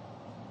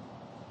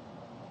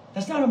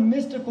 That's not a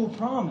mystical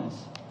promise.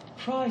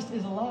 Christ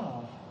is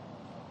alive.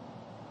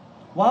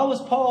 Why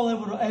was Paul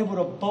able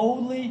to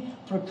boldly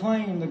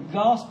proclaim the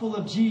gospel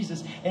of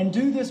Jesus and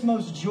do this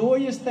most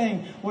joyous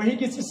thing where he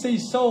gets to see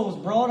souls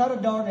brought out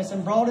of darkness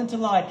and brought into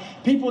light,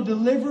 people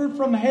delivered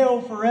from hell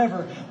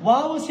forever?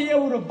 Why was he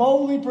able to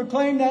boldly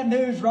proclaim that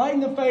news right in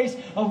the face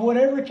of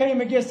whatever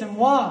came against him?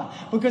 Why?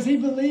 Because he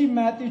believed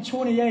Matthew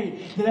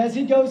 28, that as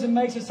he goes and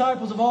makes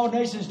disciples of all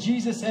nations,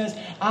 Jesus says,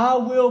 I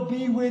will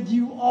be with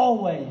you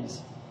always,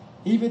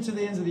 even to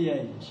the ends of the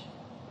age.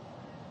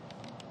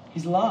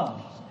 He's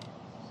alive.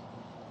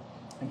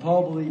 And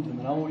Paul believed him,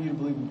 and I want you to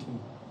believe him too.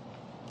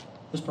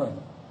 Let's pray.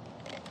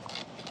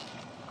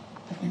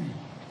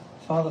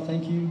 Father,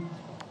 thank you.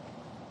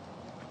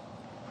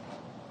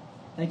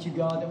 Thank you,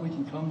 God, that we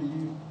can come to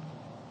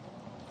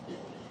you.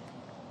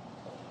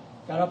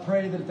 God, I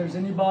pray that if there's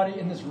anybody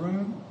in this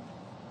room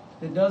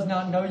that does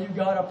not know you,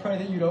 God, I pray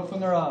that you'd open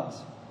their eyes.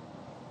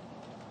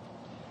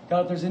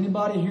 God, if there's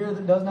anybody here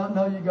that does not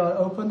know you, God,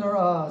 open their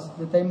eyes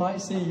that they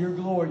might see your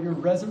glory, your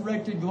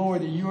resurrected glory,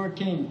 that you are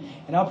King.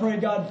 And I pray,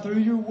 God, through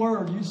your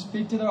word, you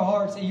speak to their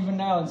hearts even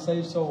now and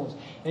save souls.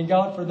 And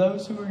God, for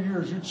those who are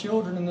yours, your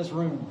children in this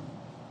room,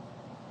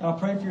 and I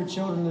pray for your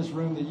children in this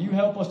room that you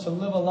help us to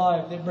live a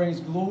life that brings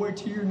glory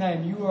to your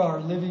name. You are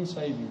our living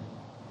Savior.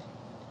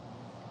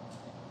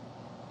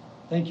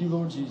 Thank you,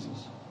 Lord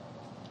Jesus.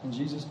 In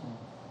Jesus' name,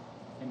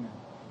 amen.